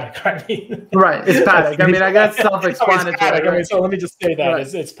 it's Patek, right? Right, it's Patek. I mean, I guess self-explanatory. I mean, so let me just say that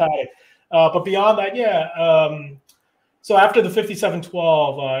it's Patek. But beyond that, yeah. So after the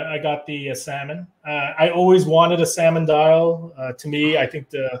 5712, I got the salmon. I always wanted a salmon dial. To me, I think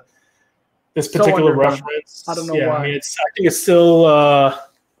this particular reference. I don't know why. I mean, I think it's still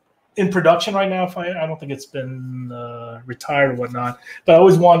in production right now. I don't think it's been retired or whatnot. But I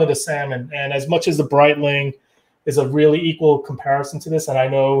always wanted a salmon, and as much as the Breitling is a really equal comparison to this, and I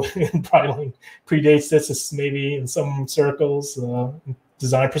know Breitling predates this, is maybe in some circles,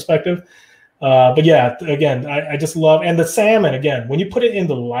 design perspective. But yeah, again, I just love, and the salmon, again, when you put it in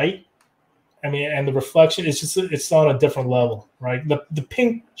the light, I mean, and the reflection, it's on a different level, right? The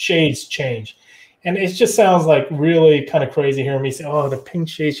pink shades change, and it just sounds like really kind of crazy hearing me say, oh, the pink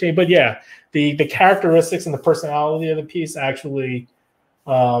shade. But yeah, the characteristics and the personality of the piece actually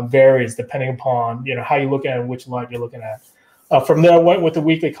varies depending upon, how you look at it and which light you're looking at. From there, I went with the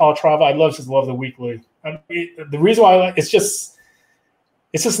weekly Calatrava. I just love the weekly. The reason why I like it's just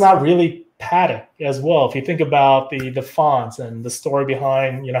not really Patek as well. If you think about the fonts and the story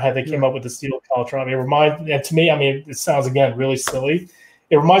behind, how they came up with the steel Calatrava, and to me, I mean, it sounds again really silly.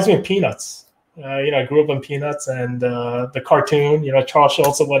 It reminds me of Peanuts. I grew up on Peanuts and the cartoon, Charles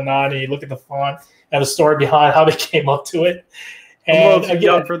Schultz and whatnot. And you look at the font and the story behind how they came up to it. And I'm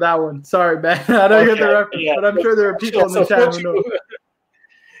young for that one. Sorry, man. I don't get the reference, but I'm sure there are people in the chat who know.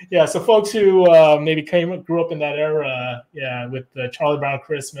 Yeah, so folks who maybe grew up in that era, with Charlie Brown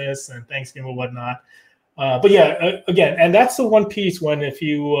Christmas and Thanksgiving and whatnot. But yeah, again, and that's the one piece when if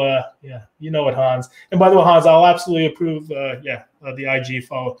you, you know it, Hans. And by the way, Hans, I'll absolutely approve, the IG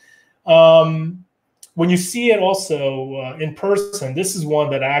follow. When you see it also in person, this is one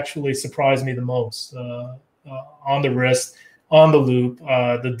that actually surprised me the most on the wrist, on the loop,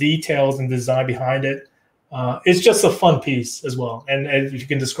 the details and design behind it. It's just a fun piece as well. And if you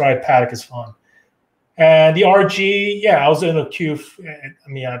can describe Patek as fun. And the RG, I was in a queue.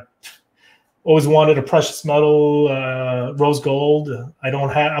 I always wanted a precious metal, rose gold.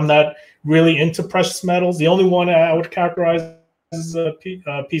 I'm not really into precious metals. The only one I would characterize as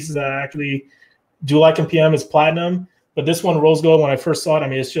pieces that I actually do like in PM is platinum. But this one, rose gold, when I first saw it, I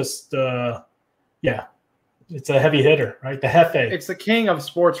mean, it's just, it's a heavy hitter, right? The Hefe. It's the king of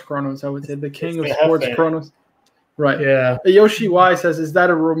sports chronos, I would say. The king of sports chronos. Right. Yeah. Yoshi Y says, is that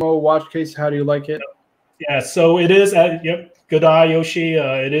a remote watch case? How do you like it? Yeah, so it is. Yep. Good eye, Yoshi.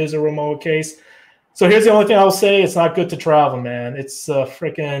 It is a remote case. So here's the only thing I'll say. It's not good to travel, man. It's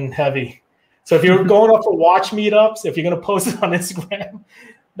freaking heavy. So if you're going up for watch meetups, if you're going to post it on Instagram,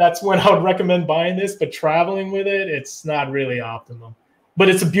 that's when I would recommend buying this. But traveling with it, it's not really optimum. But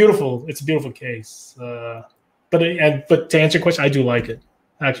it's a beautiful case. But to answer your question, I do like it.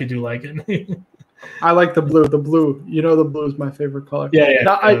 I actually do like it. I like the blue. The blue, the blue is my favorite color. Yeah.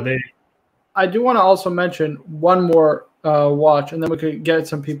 Now, I do want to also mention one more watch, and then we could get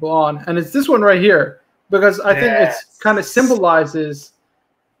some people on. And it's this one right here, because I think it kind of symbolizes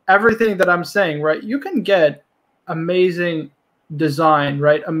everything that I'm saying, right? You can get amazing design,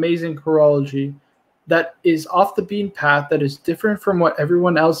 right? Amazing horology that is off the beaten path, that is different from what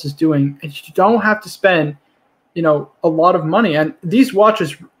everyone else is doing. And you don't have to spend a lot of money. And these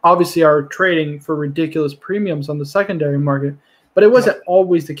watches obviously are trading for ridiculous premiums on the secondary market, but it wasn't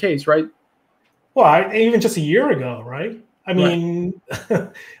always the case, right? Well, even just a year ago, right? I mean,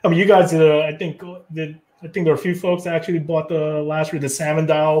 you guys did. I think there were a few folks that actually bought the salmon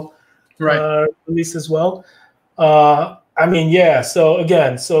dial release as well. I mean, yeah. So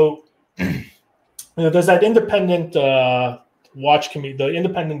again, there's that independent watch committee, the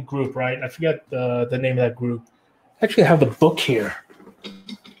independent group, right? I forget the name of that group. Actually, I have the book here.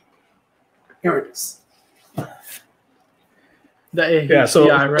 Here it is. The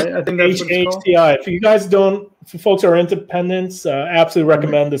AHCI, right? I think that's what it's called. AHCI. If you guys don't, for folks who are independents, absolutely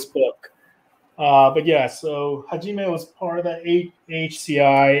recommend this book. But yeah, so Hajime was part of that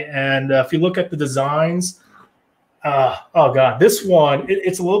AHCI, and if you look at the designs, oh god, this one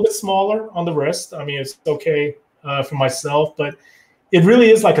it's a little bit smaller on the wrist. I mean, it's okay for myself, but it really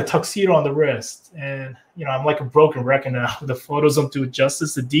is like a tuxedo on the wrist, and I'm like a broken record now. The photos don't do it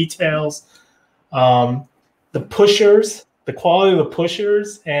justice. The details, the pushers. The quality of the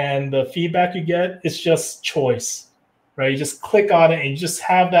pushers and the feedback you get, it's just choice, right? You just click on it and you just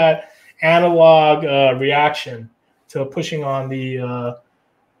have that analog reaction to pushing on the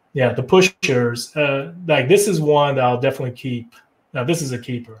pushers. Like this is one that I'll definitely keep. Now this is a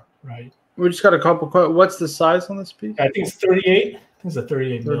keeper, right? We just got a couple. What's the size on this piece? I think it's 38. I think it's a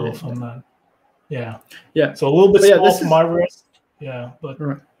 38 mil. If I'm not. Yeah. So a little bit small for my wrist. Yeah, but.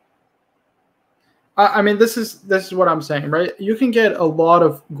 Right. I mean, this is what I'm saying, right? You can get a lot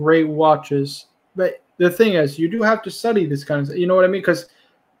of great watches, but the thing is, you do have to study this kind of stuff. You know what I mean? Because,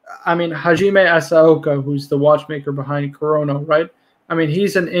 I mean, Hajime Asaoka, who's the watchmaker behind Corona, right? I mean,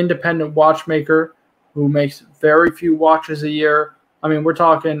 he's an independent watchmaker who makes very few watches a year. I mean, we're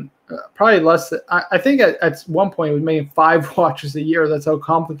talking probably less than, I think at one point he was making 5 watches a year. That's how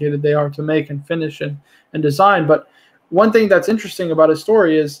complicated they are to make and finish and design. But one thing that's interesting about his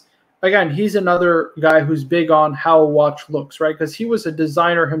story is, again, he's another guy who's big on how a watch looks, right? Because he was a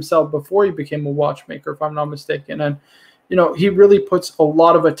designer himself before he became a watchmaker, if I'm not mistaken. And, he really puts a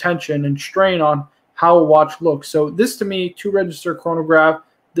lot of attention and strain on how a watch looks. So this, to me, 2-register chronograph,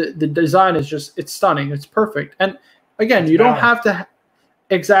 the design is just, it's stunning. It's perfect. And, again, you don't have to,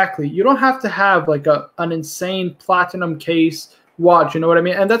 exactly, you don't have to have like an insane platinum case watch, you know what I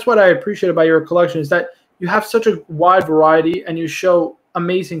mean? And that's what I appreciate about your collection is that you have such a wide variety and you show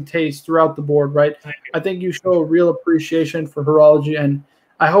amazing taste throughout the board, right? I think you show a real appreciation for horology, and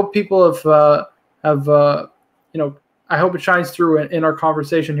I hope people have I hope it shines through in our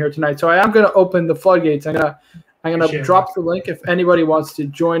conversation here tonight. So I am going to open the floodgates. I'm gonna drop the link if anybody wants to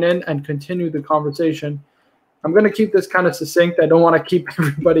join in and continue the conversation. I'm going to keep this kind of succinct. I don't want to keep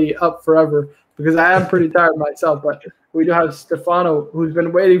everybody up forever because I am pretty tired myself, but we do have Stefano who's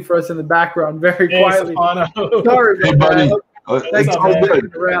been waiting for us in the background very quietly. Stefano. Sorry, hey, buddy. It's all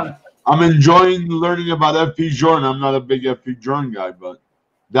good. Around. I'm enjoying learning about FP Journe. I'm not a big FP Journe guy, but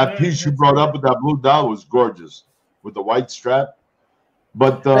that piece you brought up with that blue dial was gorgeous with the white strap.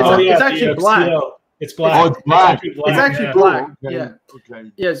 But it's actually black. It's black. Oh, it's black. It's actually black. Okay. Yeah.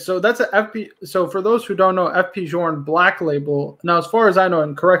 Okay. Yeah. So that's a FP. So for those who don't know, FP Journe black label. Now, as far as I know,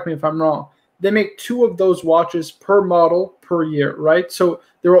 and correct me if I'm wrong, they make 2 of those watches per model per year, right? So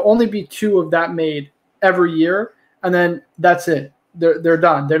there will only be 2 of that made every year. And then that's it. They're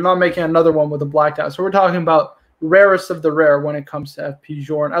done. They're not making another one with a black dial. So we're talking about rarest of the rare when it comes to FP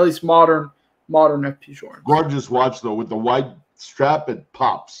Journe, at least modern FP Journe. Gorgeous watch though with the white strap. It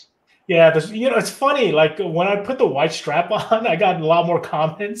pops. Yeah, it's funny. Like when I put the white strap on, I got a lot more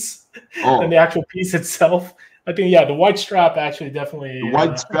comments than the actual piece itself. I think the white strap actually definitely. The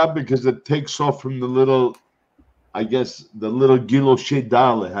white strap because it takes off from the little, I guess the little guilloche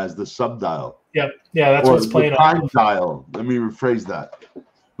dial it has, the sub dial. Yep. Yeah, that's what's playing on. Time dial. Let me rephrase that.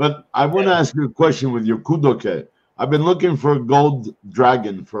 But I want to ask you a question with your Kudoke. I've been looking for a gold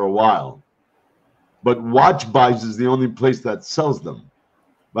dragon for a while, but Watch Buys is the only place that sells them.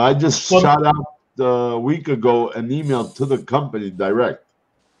 But I just shot out a week ago an email to the company direct.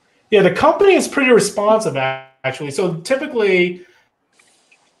 Yeah, the company is pretty responsive actually. So typically,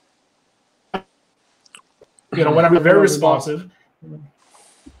 when I'm very responsive.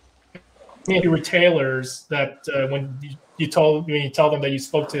 Maybe retailers that when you tell them that you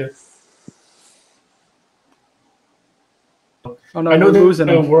spoke to, I know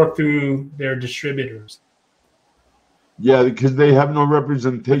they work through their distributors. Yeah, because they have no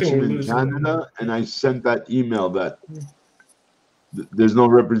representation in Canada, and I sent that email that there's no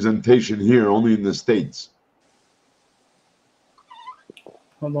representation here, only in the States.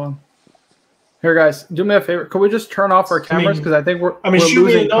 Hold on. Here, guys, do me a favor. Could we just turn off our cameras? Because I think we're shoot losing.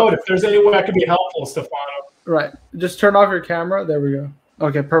 me a note if there's any way I can be helpful, Stefano. Right. Just turn off your camera. There we go.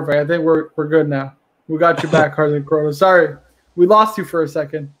 Okay, perfect. I think we're good now. We got you back, Cardinal Corona. Sorry, we lost you for a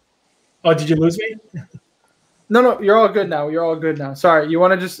second. Oh, did you lose me? No, you're all good now. You're all good now. Sorry, you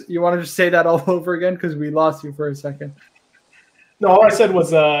want to just say that all over again because we lost you for a second. No, all I said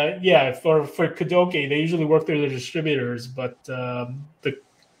was, yeah, for Kadoki, they usually work through the distributors, but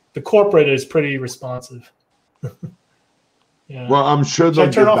the corporate is pretty responsive. Yeah. Well, I'm sure Should they'll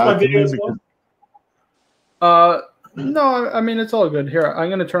I turn get off my back to video me as because well? No, I mean it's all good. Here, I'm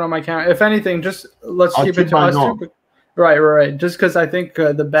gonna turn on my camera. If anything, just let's I'll keep it keep to mine us on. two. Right. Just because I think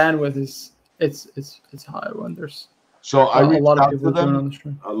the bandwidth is it's high when there's so I a reached lot of out people to join them on the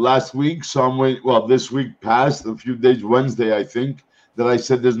stream. last week. So I'm waiting. Well, this week passed a few days, Wednesday, I think, that I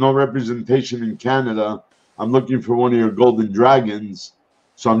said there's no representation in Canada. I'm looking for one of your golden dragons.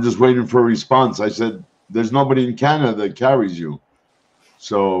 So I'm just waiting for a response. I said, there's nobody in Canada that carries you.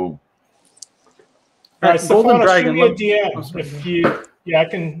 So All right, Golden Stefano, shoot Dragon. me a Oh, DM sorry, if go you. Yeah,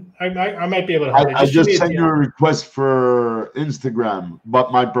 I might be able to help you. I Just shoot me just a sent you a DM. request for Instagram,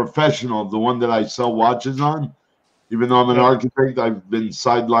 but my professional, the one that I sell watches on, even though I'm an Yeah. architect, I've been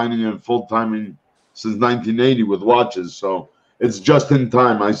sidelining and full-timing since 1980 with watches. So it's just in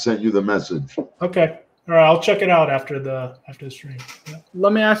time I sent you the message. Okay. All right, I'll check it out after the stream. Yeah.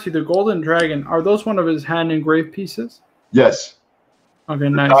 Let me ask you: the Golden Dragon, are those one of his hand engraved pieces? Yes. Okay,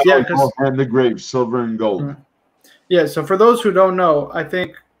 nice. Yeah, because and the grave, silver and gold. right. Yeah. So for those who don't know, I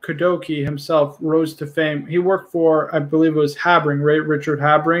think Kadoki himself rose to fame. He worked for, I believe it was Habring, right? Richard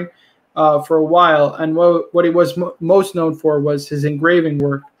Habring, for a while, and what he was most known for was his engraving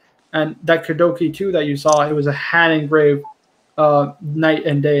work. And that Kadoki too that you saw, it was a hand engraved night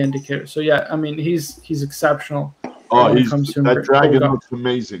and day indicator. So yeah, I mean he's exceptional. Oh, when it comes to that dragon got, looks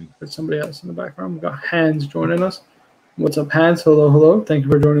amazing. there's somebody else in the background. We got Hans joining us. What's up, Hans? Hello. Thank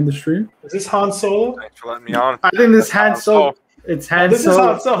you for joining the stream. Is this Han Solo? Thanks for letting me on. I think this Hans Solo. It's Hans This is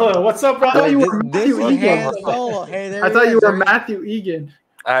Solo. Han Solo. What's up, I brother? thought you were This Matthew is Egan. Han Solo. Hey, there I he thought you is. were There he is. Matthew Egan.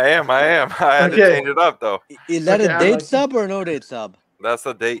 I am. I had to Okay. change it up though. Is that Okay, a I date like it. sub or no date sub? That's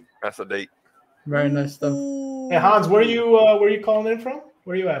a date. That's a date. Very nice stuff. Hey Hans, where you calling in from?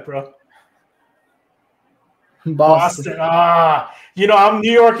 Where you at, bro? Boston. Ah, I'm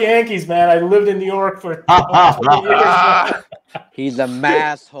New York Yankees, man. I lived in New York for 20 years. He's a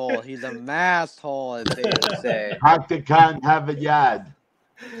masshole. He's a masshole, as they would say. Hack the can, have a yad.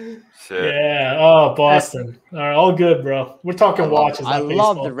 Shit. Yeah. Oh, Boston. All right, all good, bro. We're talking watches. I not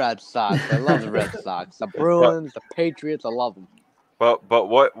love baseball. the Red Sox. I love the Red Sox. The Bruins, the Patriots. I love them. But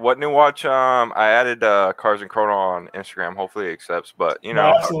what new watch? I added Cars and Chrono on Instagram. Hopefully it accepts. But No,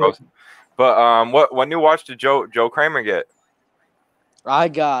 absolutely. But what new watch did Joe Kramer get? I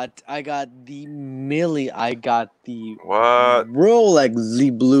got the Millie. I got the What? Rolex Z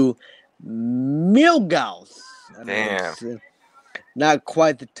Blue Milgauss. I mean, Damn. it's, not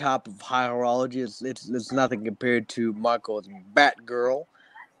quite the top of high horology. It's nothing compared to Marco's Batgirl.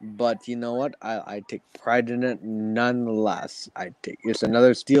 But you know what? I take pride in it nonetheless. It's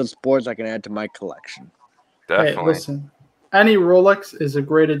another Steel Sports I can add to my collection. Definitely. Hey, listen. Any Rolex is a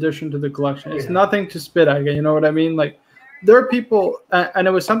great addition to the collection. It's nothing to spit at. You know what I mean? Like, there are people, and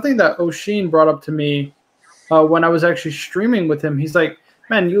it was something that Oshin brought up to me when I was actually streaming with him. He's like,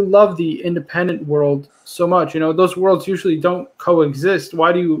 man, you love the independent world so much. Those worlds usually don't coexist.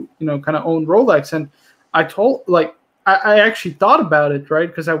 Why do you, kind of own Rolex? And I told, I actually thought about it, right?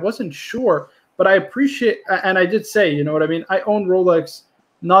 Because I wasn't sure, but I appreciate, and I did say, you know what I mean? I own Rolex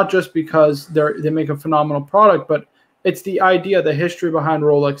not just because they make a phenomenal product, but it's the idea, the history behind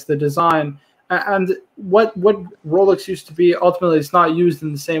Rolex, the design, and what Rolex used to be. Ultimately, it's not used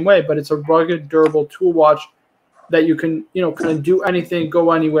in the same way, but it's a rugged, durable tool watch that you can, kind of do anything, go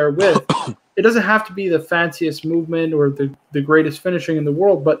anywhere with. It doesn't have to be the fanciest movement or the greatest finishing in the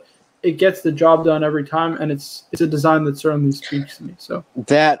world, but it gets the job done every time, and it's a design that certainly speaks to me. So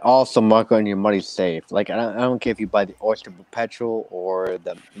that also, Marco, and your money's safe. Like I don't care if you buy the Oyster Perpetual or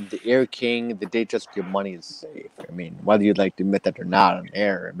the Air King, the Datejust, your money is safe. I mean, whether you'd like to admit that or not on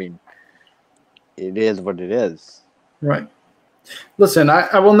air, I mean, it is what it is. Right. Listen,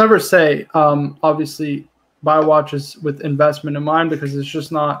 I will never say obviously buy watches with investment in mind, because it's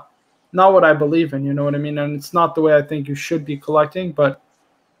just not what I believe in. You know what I mean? And it's not the way I think you should be collecting, but.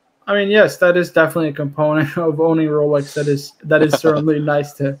 I mean, yes, that is definitely a component of owning Rolex. That is certainly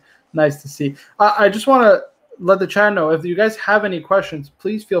nice to see. I just want to let the chat know, if you guys have any questions,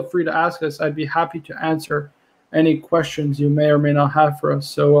 please feel free to ask us. I'd be happy to answer any questions you may or may not have for us.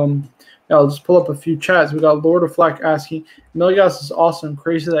 So yeah, I'll just pull up a few chats. We got Lord of Flack asking, Milgauss is awesome.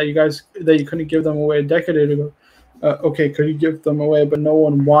 Crazy that you couldn't give them away a decade ago. Okay, could you give them away, but no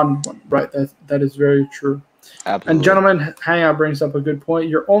one wanted one? Right, that is very true. Absolutely. And Gentleman Hangout brings up a good point.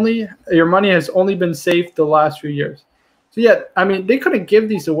 Your money has only been safe the last few years. So yeah, I mean, they couldn't give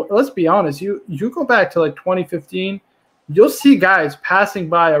these away. Let's be honest. You go back to 2015, you'll see guys passing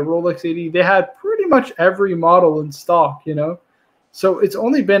by a Rolex 80. They had pretty much every model in stock, So it's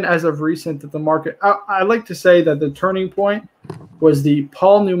only been as of recent that the market. I like to say that the turning point was the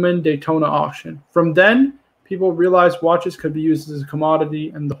Paul Newman Daytona auction. From then, people realized watches could be used as a commodity,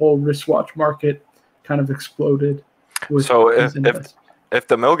 and the whole wristwatch market kind of exploded. So if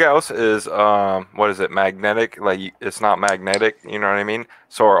the Milgauss is what is it, magnetic? Like it's not magnetic, you know what I mean?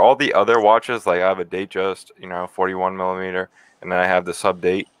 So are all the other watches, like I have a Datejust, 41 millimeter, and then I have the sub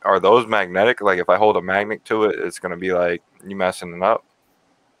date. Are those magnetic? Like if I hold a magnet to it, it's gonna be like you messing it up.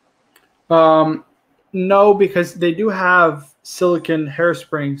 No, because they do have silicon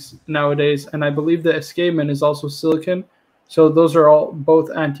hairsprings nowadays, and I believe the escapement is also silicon. So those are all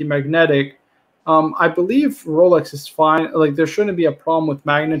both anti-magnetic. I believe Rolex is fine. Like there shouldn't be a problem with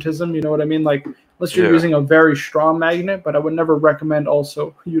magnetism. You know what I mean? Like unless you're using a very strong magnet, but I would never recommend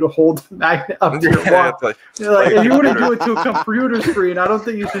also you to hold the magnet up to your watch. Like if you wouldn't do it to a computer screen, I don't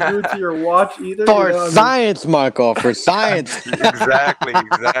think you should do it to your watch either. For science, Marco, for science. Exactly.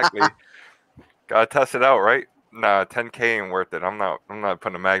 Gotta test it out, right? Nah, 10K ain't worth it. I'm not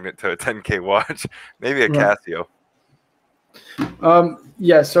putting a magnet to a 10K watch. Maybe a Casio.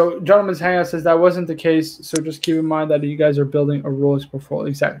 Yeah, so Gentleman's Hangout says that wasn't the case, so just keep in mind that you guys are building a Rolex portfolio.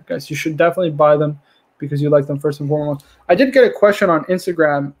 Exactly, guys. You should definitely buy them because you like them first and foremost. I did get a question on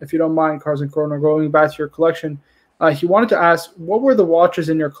Instagram, if you don't mind, Cars and Corona, going back to your collection. He wanted to ask, what were the watches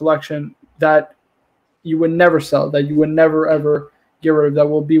in your collection that you would never sell, that you would never, ever get rid of, that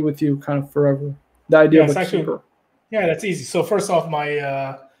will be with you kind of forever? The idea of super. Yeah, that's easy. So first off,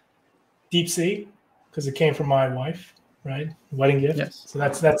 my Deep Sea, because it came from my wife. Right, wedding gift. Yes. So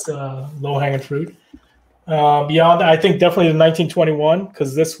that's low hanging fruit. Beyond that, I think definitely the 1921,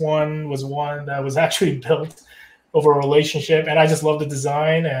 because this one was one that was actually built over a relationship, and I just love the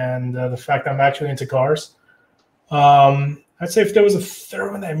design and the fact that I'm actually into cars. I'd say if there was a third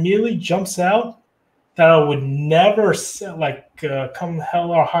one that immediately jumps out that I would never sell, like come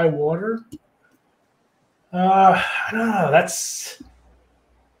hell or high water. I don't know. That's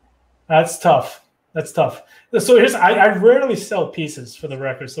tough. That's tough. So I rarely sell pieces, for the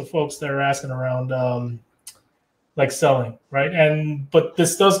record. So folks that are asking around, like selling, right? But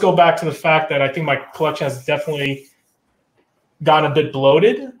this does go back to the fact that I think my collection has definitely gotten a bit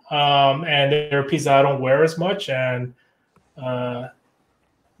bloated, and there are pieces I don't wear as much. And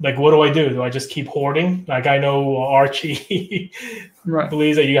like, what do? Do I just keep hoarding? Like I know Archie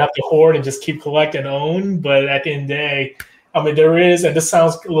believes that you have to hoard and just keep collect and own, but at the end of the day, I mean, there is, and this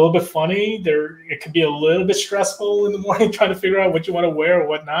sounds a little bit funny, it could be a little bit stressful in the morning trying to figure out what you want to wear or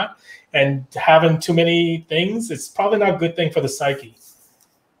whatnot. And having too many things, it's probably not a good thing for the psyche.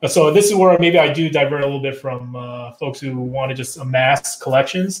 So this is where maybe I do divert a little bit from folks who want to just amass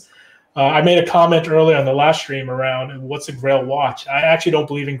collections. I made a comment earlier on the last stream around what's a Grail watch. I actually don't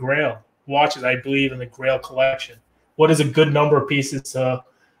believe in Grail watches. I believe in the Grail collection. What is a good number of pieces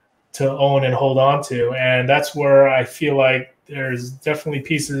to own and hold on to? And that's where I feel like there's definitely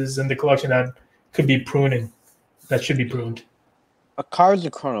pieces in the collection that could be pruning, that should be pruned. Cars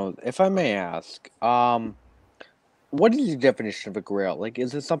and Chronos, if I may ask, what is your definition of a Grail? Like,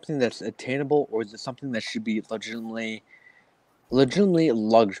 is it something that's attainable, or is it something that should be legitimately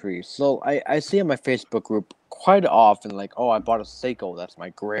luxury? So I see in my Facebook group quite often, like, oh, I bought a Seiko, that's my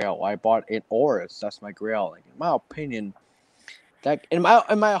Grail. I bought an Oris, that's my Grail. Like, in my opinion, that in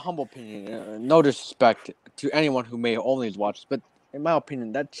my humble opinion, no disrespect to anyone who may own these watches, but in my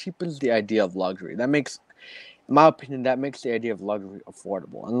opinion, that cheapens the idea of luxury. In my opinion, that makes the idea of luxury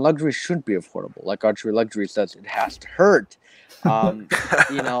affordable, and luxury shouldn't be affordable. Like Archery Luxury says, it has to hurt. That's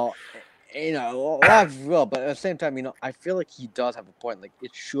real, but at the same time, I feel like he does have a point. Like,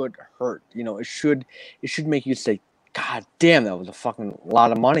 it should hurt. It should make you say, "God damn, that was a fucking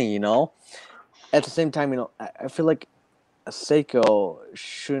lot of money." At the same time, I feel like a Seiko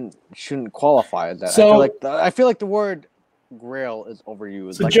shouldn't qualify as that. So, I feel like the word Grail is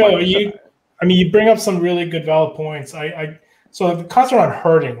overused. So, like Joe, you bring up some really good valid points. So the concept on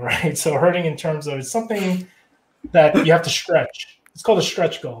hurting, right? So hurting in terms of it's something that you have to stretch. It's called a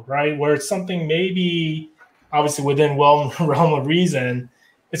stretch goal, right? Where it's something maybe obviously within realm of reason,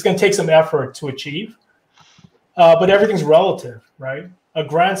 it's going to take some effort to achieve. But everything's relative, right? A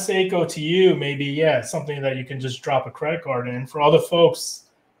Grand Seiko to you may be, something that you can just drop a credit card in. For other folks,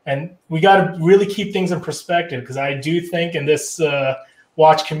 and we got to really keep things in perspective, because I do think in this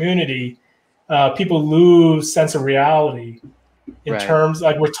watch community, people lose sense of reality in terms,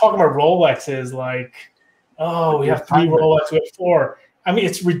 like we're talking about Rolexes, like, oh, we have 3 Rolex, we have 4. I mean,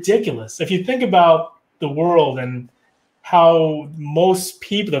 it's ridiculous. If you think about the world and how most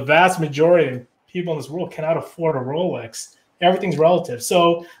people, the vast majority of people in this world cannot afford a Rolex, everything's relative.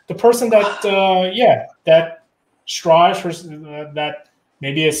 So the person that, that straws for that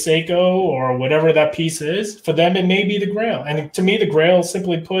maybe a Seiko or whatever that piece is. For them, it may be the Grail. And to me, the Grail,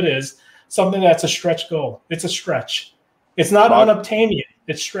 simply put, is something that's a stretch goal. It's a stretch. It's not unobtainium.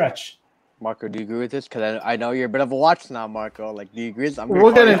 It's stretch. Marco, do you agree with this? Because I know you're a bit of a watch now, Marco. Like, do you agree?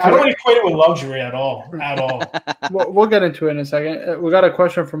 We'll get into I don't equate it with luxury at all. We'll get into it in a second. We got a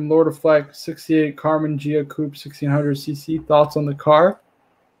question from Lord of Fleck, 68 Carmen Gia Coupe 1600cc. Thoughts on the car?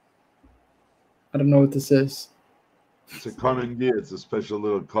 I don't know what this is. It's a Carmen Gia. It's a special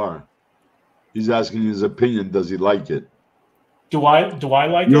little car. He's asking his opinion. Does he like it? Do I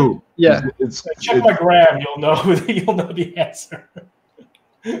like it? Yeah. Check my gram. You'll know the answer.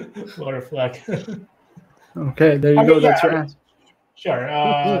 Lord of Fleck. Okay, there you go. That's your answer.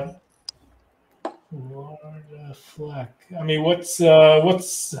 Sure. Lord of Fleck. I mean, what's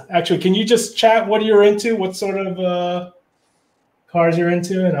actually? Can you just chat what you're into? What sort of cars you're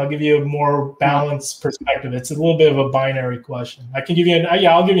into, and I'll give you a more balanced perspective. It's a little bit of a binary question. I can give you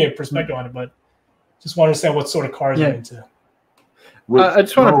I'll give you a perspective on it, but just want to understand what sort of cars you're into. I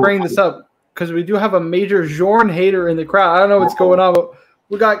just want to bring this up because we do have a major Jorn hater in the crowd. I don't know what's going on, but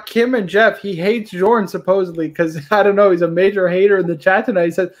we got Kim and Jeff. He hates Jorn supposedly because, I don't know, he's a major hater in the chat tonight.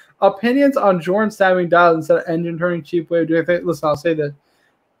 He said, opinions on Jorn stabbing dials instead of engine turning cheap way of doing things. Listen, I'll say that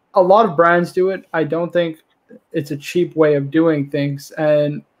a lot of brands do it. I don't think it's a cheap way of doing things.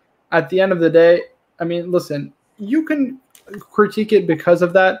 And at the end of the day, I mean, listen, you can critique it because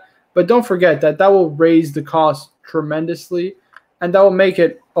of that, but don't forget that will raise the cost tremendously, and that will make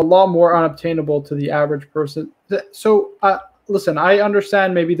it a lot more unobtainable to the average person. So, listen, I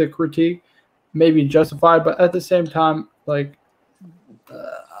understand maybe the critique may be justified, but at the same time, like,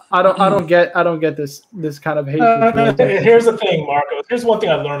 I don't get this kind of hatred. Here's the thing, Marco. Here's one thing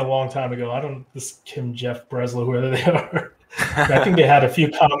I learned a long time ago. This Kim, Jeff, Breslow, whoever they are. I think they had a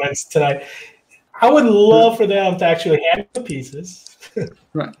few comments tonight. I would love for them to actually hand the pieces.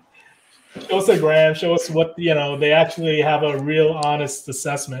 Right. Show us a gram. Show us what they actually have a real honest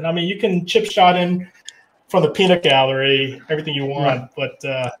assessment. I mean, you can chip shot in from the peanut gallery, everything you want, but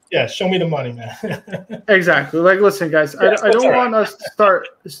show me the money, man. Exactly. Like, listen, guys, I don't want us to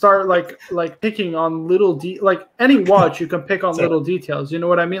start like picking on little like any watch you can pick on little details. You know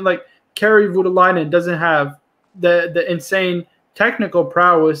what I mean? Like, Kari Voutilainen doesn't have the insane technical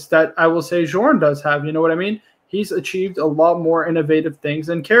prowess that I will say Jorn does have. You know what I mean? He's achieved a lot more innovative things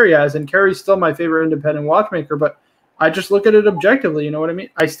than Kari has, and Kari's still my favorite independent watchmaker. But I just look at it objectively. You know what I mean?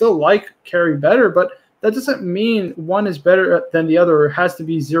 I still like Kari better, but that doesn't mean one is better than the other. It has to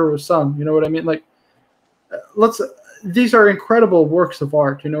be zero sum. You know what I mean? Like, these are incredible works of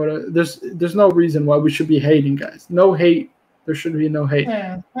art. You know what there's no reason why we should be hating, guys. No hate. There should be no hate.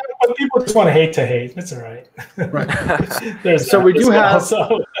 Yeah, but people just want to hate. It's all right. Right. So we do have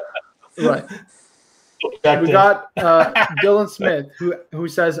also. Right. We got Dylan Smith, who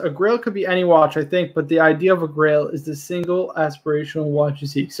says a Grail could be any watch, I think, but the idea of a Grail is the single aspirational watch you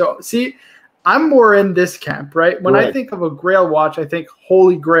seek. So, see, I'm more in this camp, right? When I think of a Grail watch, I think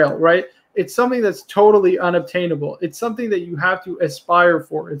Holy Grail, right? It's something that's totally unobtainable. It's something that you have to aspire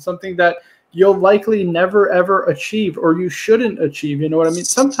for. It's something that you'll likely never, ever achieve, or you shouldn't achieve. You know what I mean?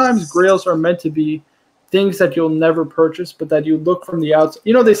 Sometimes Grails are meant to be things that you'll never purchase, but that you look from the outside.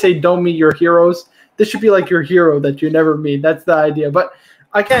 You know, they say don't meet your heroes. This should be like your hero that you never meet. That's the idea. But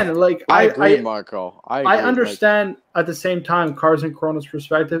again, like I agree, Marco. I understand at the same time Cars and Chrono's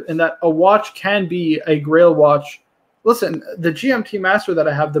perspective, and that a watch can be a Grail watch. Listen, the GMT Master that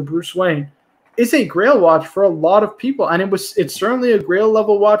I have, the Bruce Wayne, is a Grail watch for a lot of people, and it's certainly a Grail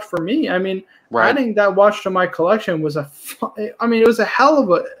level watch for me. I mean, adding that watch to my collection was it was a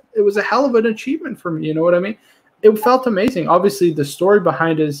hell of an achievement for me. You know what I mean? It felt amazing. Obviously, the story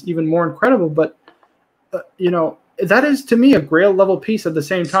behind it is even more incredible, but that is to me a Grail level piece at the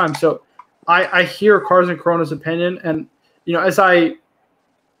same time. So I hear Cars and Chrono's opinion, and as I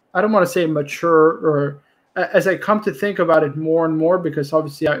don't want to say mature, or as I come to think about it more and more, because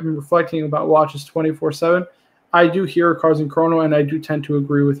obviously I'm reflecting about watches 24/7, I do hear Cars and Chrono, and I do tend to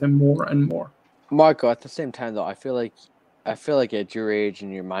agree with him more and more. Marco, at the same time though, I feel like at your age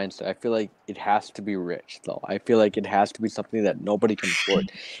and your mindset, I feel like it has to be rich, though. I feel like it has to be something that nobody can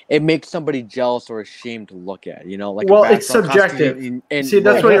afford. It makes somebody jealous or ashamed to look at, like. Well, it's subjective. See,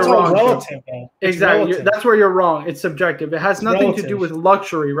 that's where you're wrong. Relative, exactly. That's where you're wrong. It's subjective. It has nothing to do with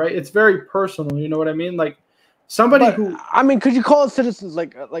luxury, right? It's very personal. You know what I mean? Like somebody who. I mean, could you call it citizens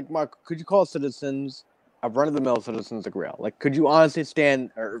like Mark? Could you call citizens a run-of-the-mill citizens a Grail? Like, could you honestly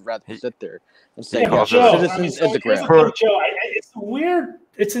stand, or rather sit there and say, citizens is a Grail? Joe, it's weird.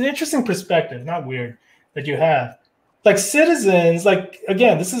 It's an interesting perspective, not weird, that you have. Like, citizens, like,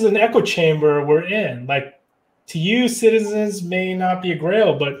 again, this is an echo chamber we're in. Like, to you, Citizens may not be a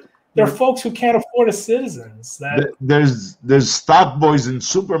Grail, but there are folks who can't afford a Citizens. There's stock boys in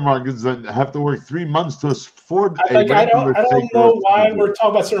supermarkets that have to work 3 months to afford I don't know why we're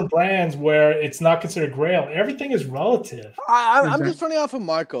talking about certain brands where it's not considered Grail. Everything is relative. I'm just running off of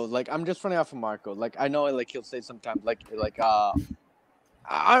Marco. Like I'm just running off of Marco. Like I know, like he'll say sometimes,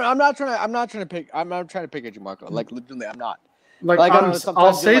 I'm not trying to pick at you, Marco. Like literally, I'm not. Like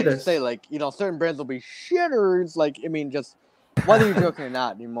I'll say this. Say like certain brands will be shitters. Like I mean, just whether you're joking or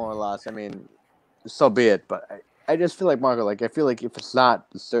not, more or less. I mean, so be it. But I just feel like Marco. Like I feel like if it's not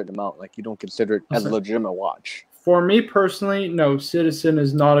a certain amount, like you don't consider it as a legitimate watch. For me personally, no, Citizen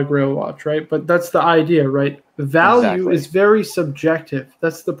is not a Grail watch, right? But that's the idea, right? Value is very subjective.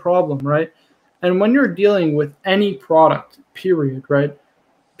 That's the problem, right? And when you're dealing with any product, period, right?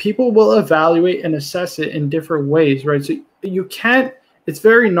 People will evaluate and assess it in different ways, right? So you can't, it's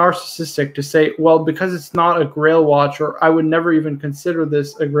very narcissistic to say, well, because it's not a Grail watch, or I would never even consider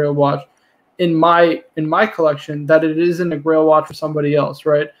this a Grail watch in my collection, that it isn't a Grail watch for somebody else,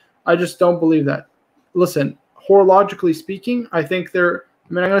 right? I just don't believe that. Listen, horologically speaking, I think they're,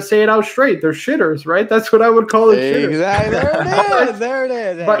 I'm going to say it out straight. They're shitters, right? That's what I would call it. Exactly. There it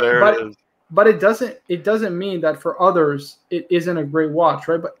is. But it doesn't mean that for others it isn't a great watch,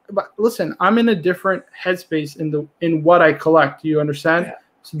 right? But listen, I'm in a different headspace in what I collect. You understand? Yeah.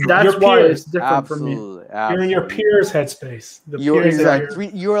 So that's why it's different for me. You're in your peer's headspace.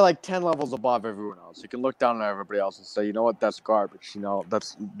 You're like 10 levels above everyone else. You can look down on everybody else and say, you know what, that's garbage. You know,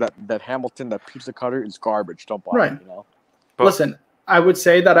 that Hamilton, that pizza cutter is garbage. Don't buy it. You know. But listen, I would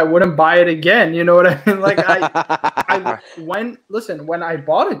say that I wouldn't buy it again. You know what I mean? Like when I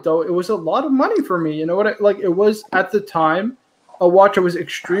bought it though, it was a lot of money for me. You know what? It was at the time a watch that was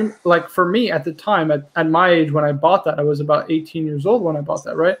extreme. Like for me at the time, at my age when I bought that, I was about 18 years old when I bought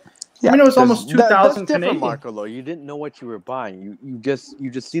that, right? Yeah, I mean, it was almost 2,000 Canadian. Marco, though. You didn't know what you were buying. You just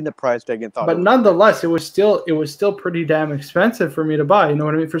seen the price tag and thought. But nonetheless, it was still pretty damn expensive for me to buy. You know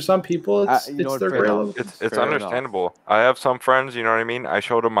what I mean? For some people, it's their Grail. It's understandable. Enough. I have some friends. You know what I mean? I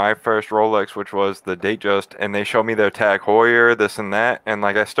showed them my first Rolex, which was the Datejust, and they showed me their Tag Heuer, this and that, and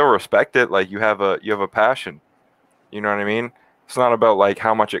like I still respect it. Like you have a passion. You know what I mean? It's not about like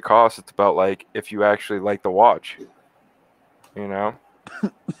how much it costs. It's about like if you actually like the watch. You know.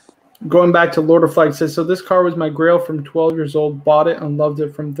 Going back to Lord of Flight says, so this car was my Grail from 12 years old, bought it and loved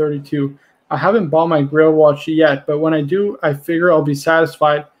it from 32. I haven't bought my Grail watch yet, but when I do, I figure I'll be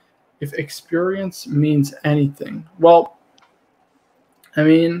satisfied if experience means anything. Well, I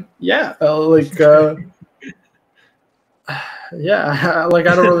mean, yeah, yeah, like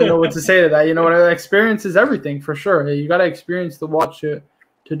I don't really know what to say to that. You know what? Experience is everything for sure. You got to experience the watch to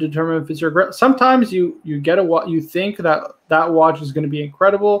determine if it's your Grail. Sometimes you get a watch, you think that watch is going to be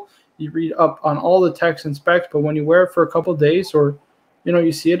incredible. You read up on all the text and specs, but when you wear it for a couple of days, or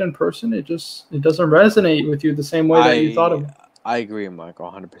you see it in person, it doesn't resonate with you the same way that you thought of it. I agree,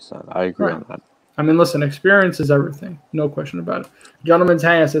 Michael, 100%. I agree on that. I mean, listen, experience is everything, no question about it. Gentleman's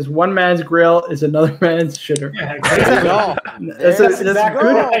Hangout says, "One man's Grail is another man's shitter." Yeah, it's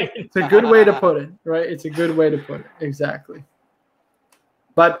a good way to put it, right? It's a good way to put it, exactly.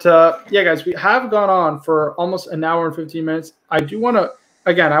 But yeah, guys, we have gone on for almost an hour and 15 minutes. I do want to.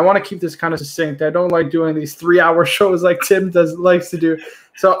 Again, I want to keep this kind of succinct. I don't like doing these 3-hour shows like Tim likes to do.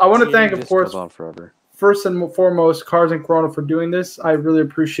 So I want to thank, of course, first and foremost, Cars and Corona for doing this. I really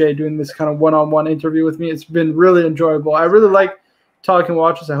appreciate doing this kind of one-on-one interview with me. It's been really enjoyable. I really like talking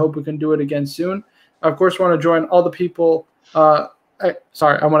watches. I hope we can do it again soon. I, of course, want to join all the people. I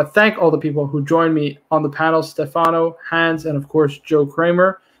want to thank all the people who joined me on the panel, Stefano, Hans, and, of course, Joe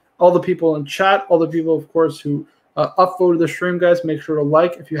Kramer. All the people in chat, all the people, of course, who upvoted the stream, guys. Make sure to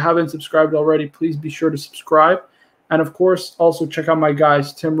like. If you haven't subscribed already, please be sure to subscribe. And, of course, also check out my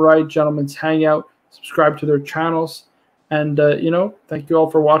guys, Tim Wright, Gentleman's Hangout. Subscribe to their channels. And, thank you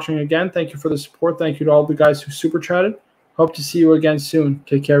all for watching again. Thank you for the support. Thank you to all the guys who super chatted. Hope to see you again soon.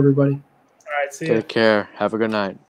 Take care, everybody. All right, see you. Take care. Have a good night.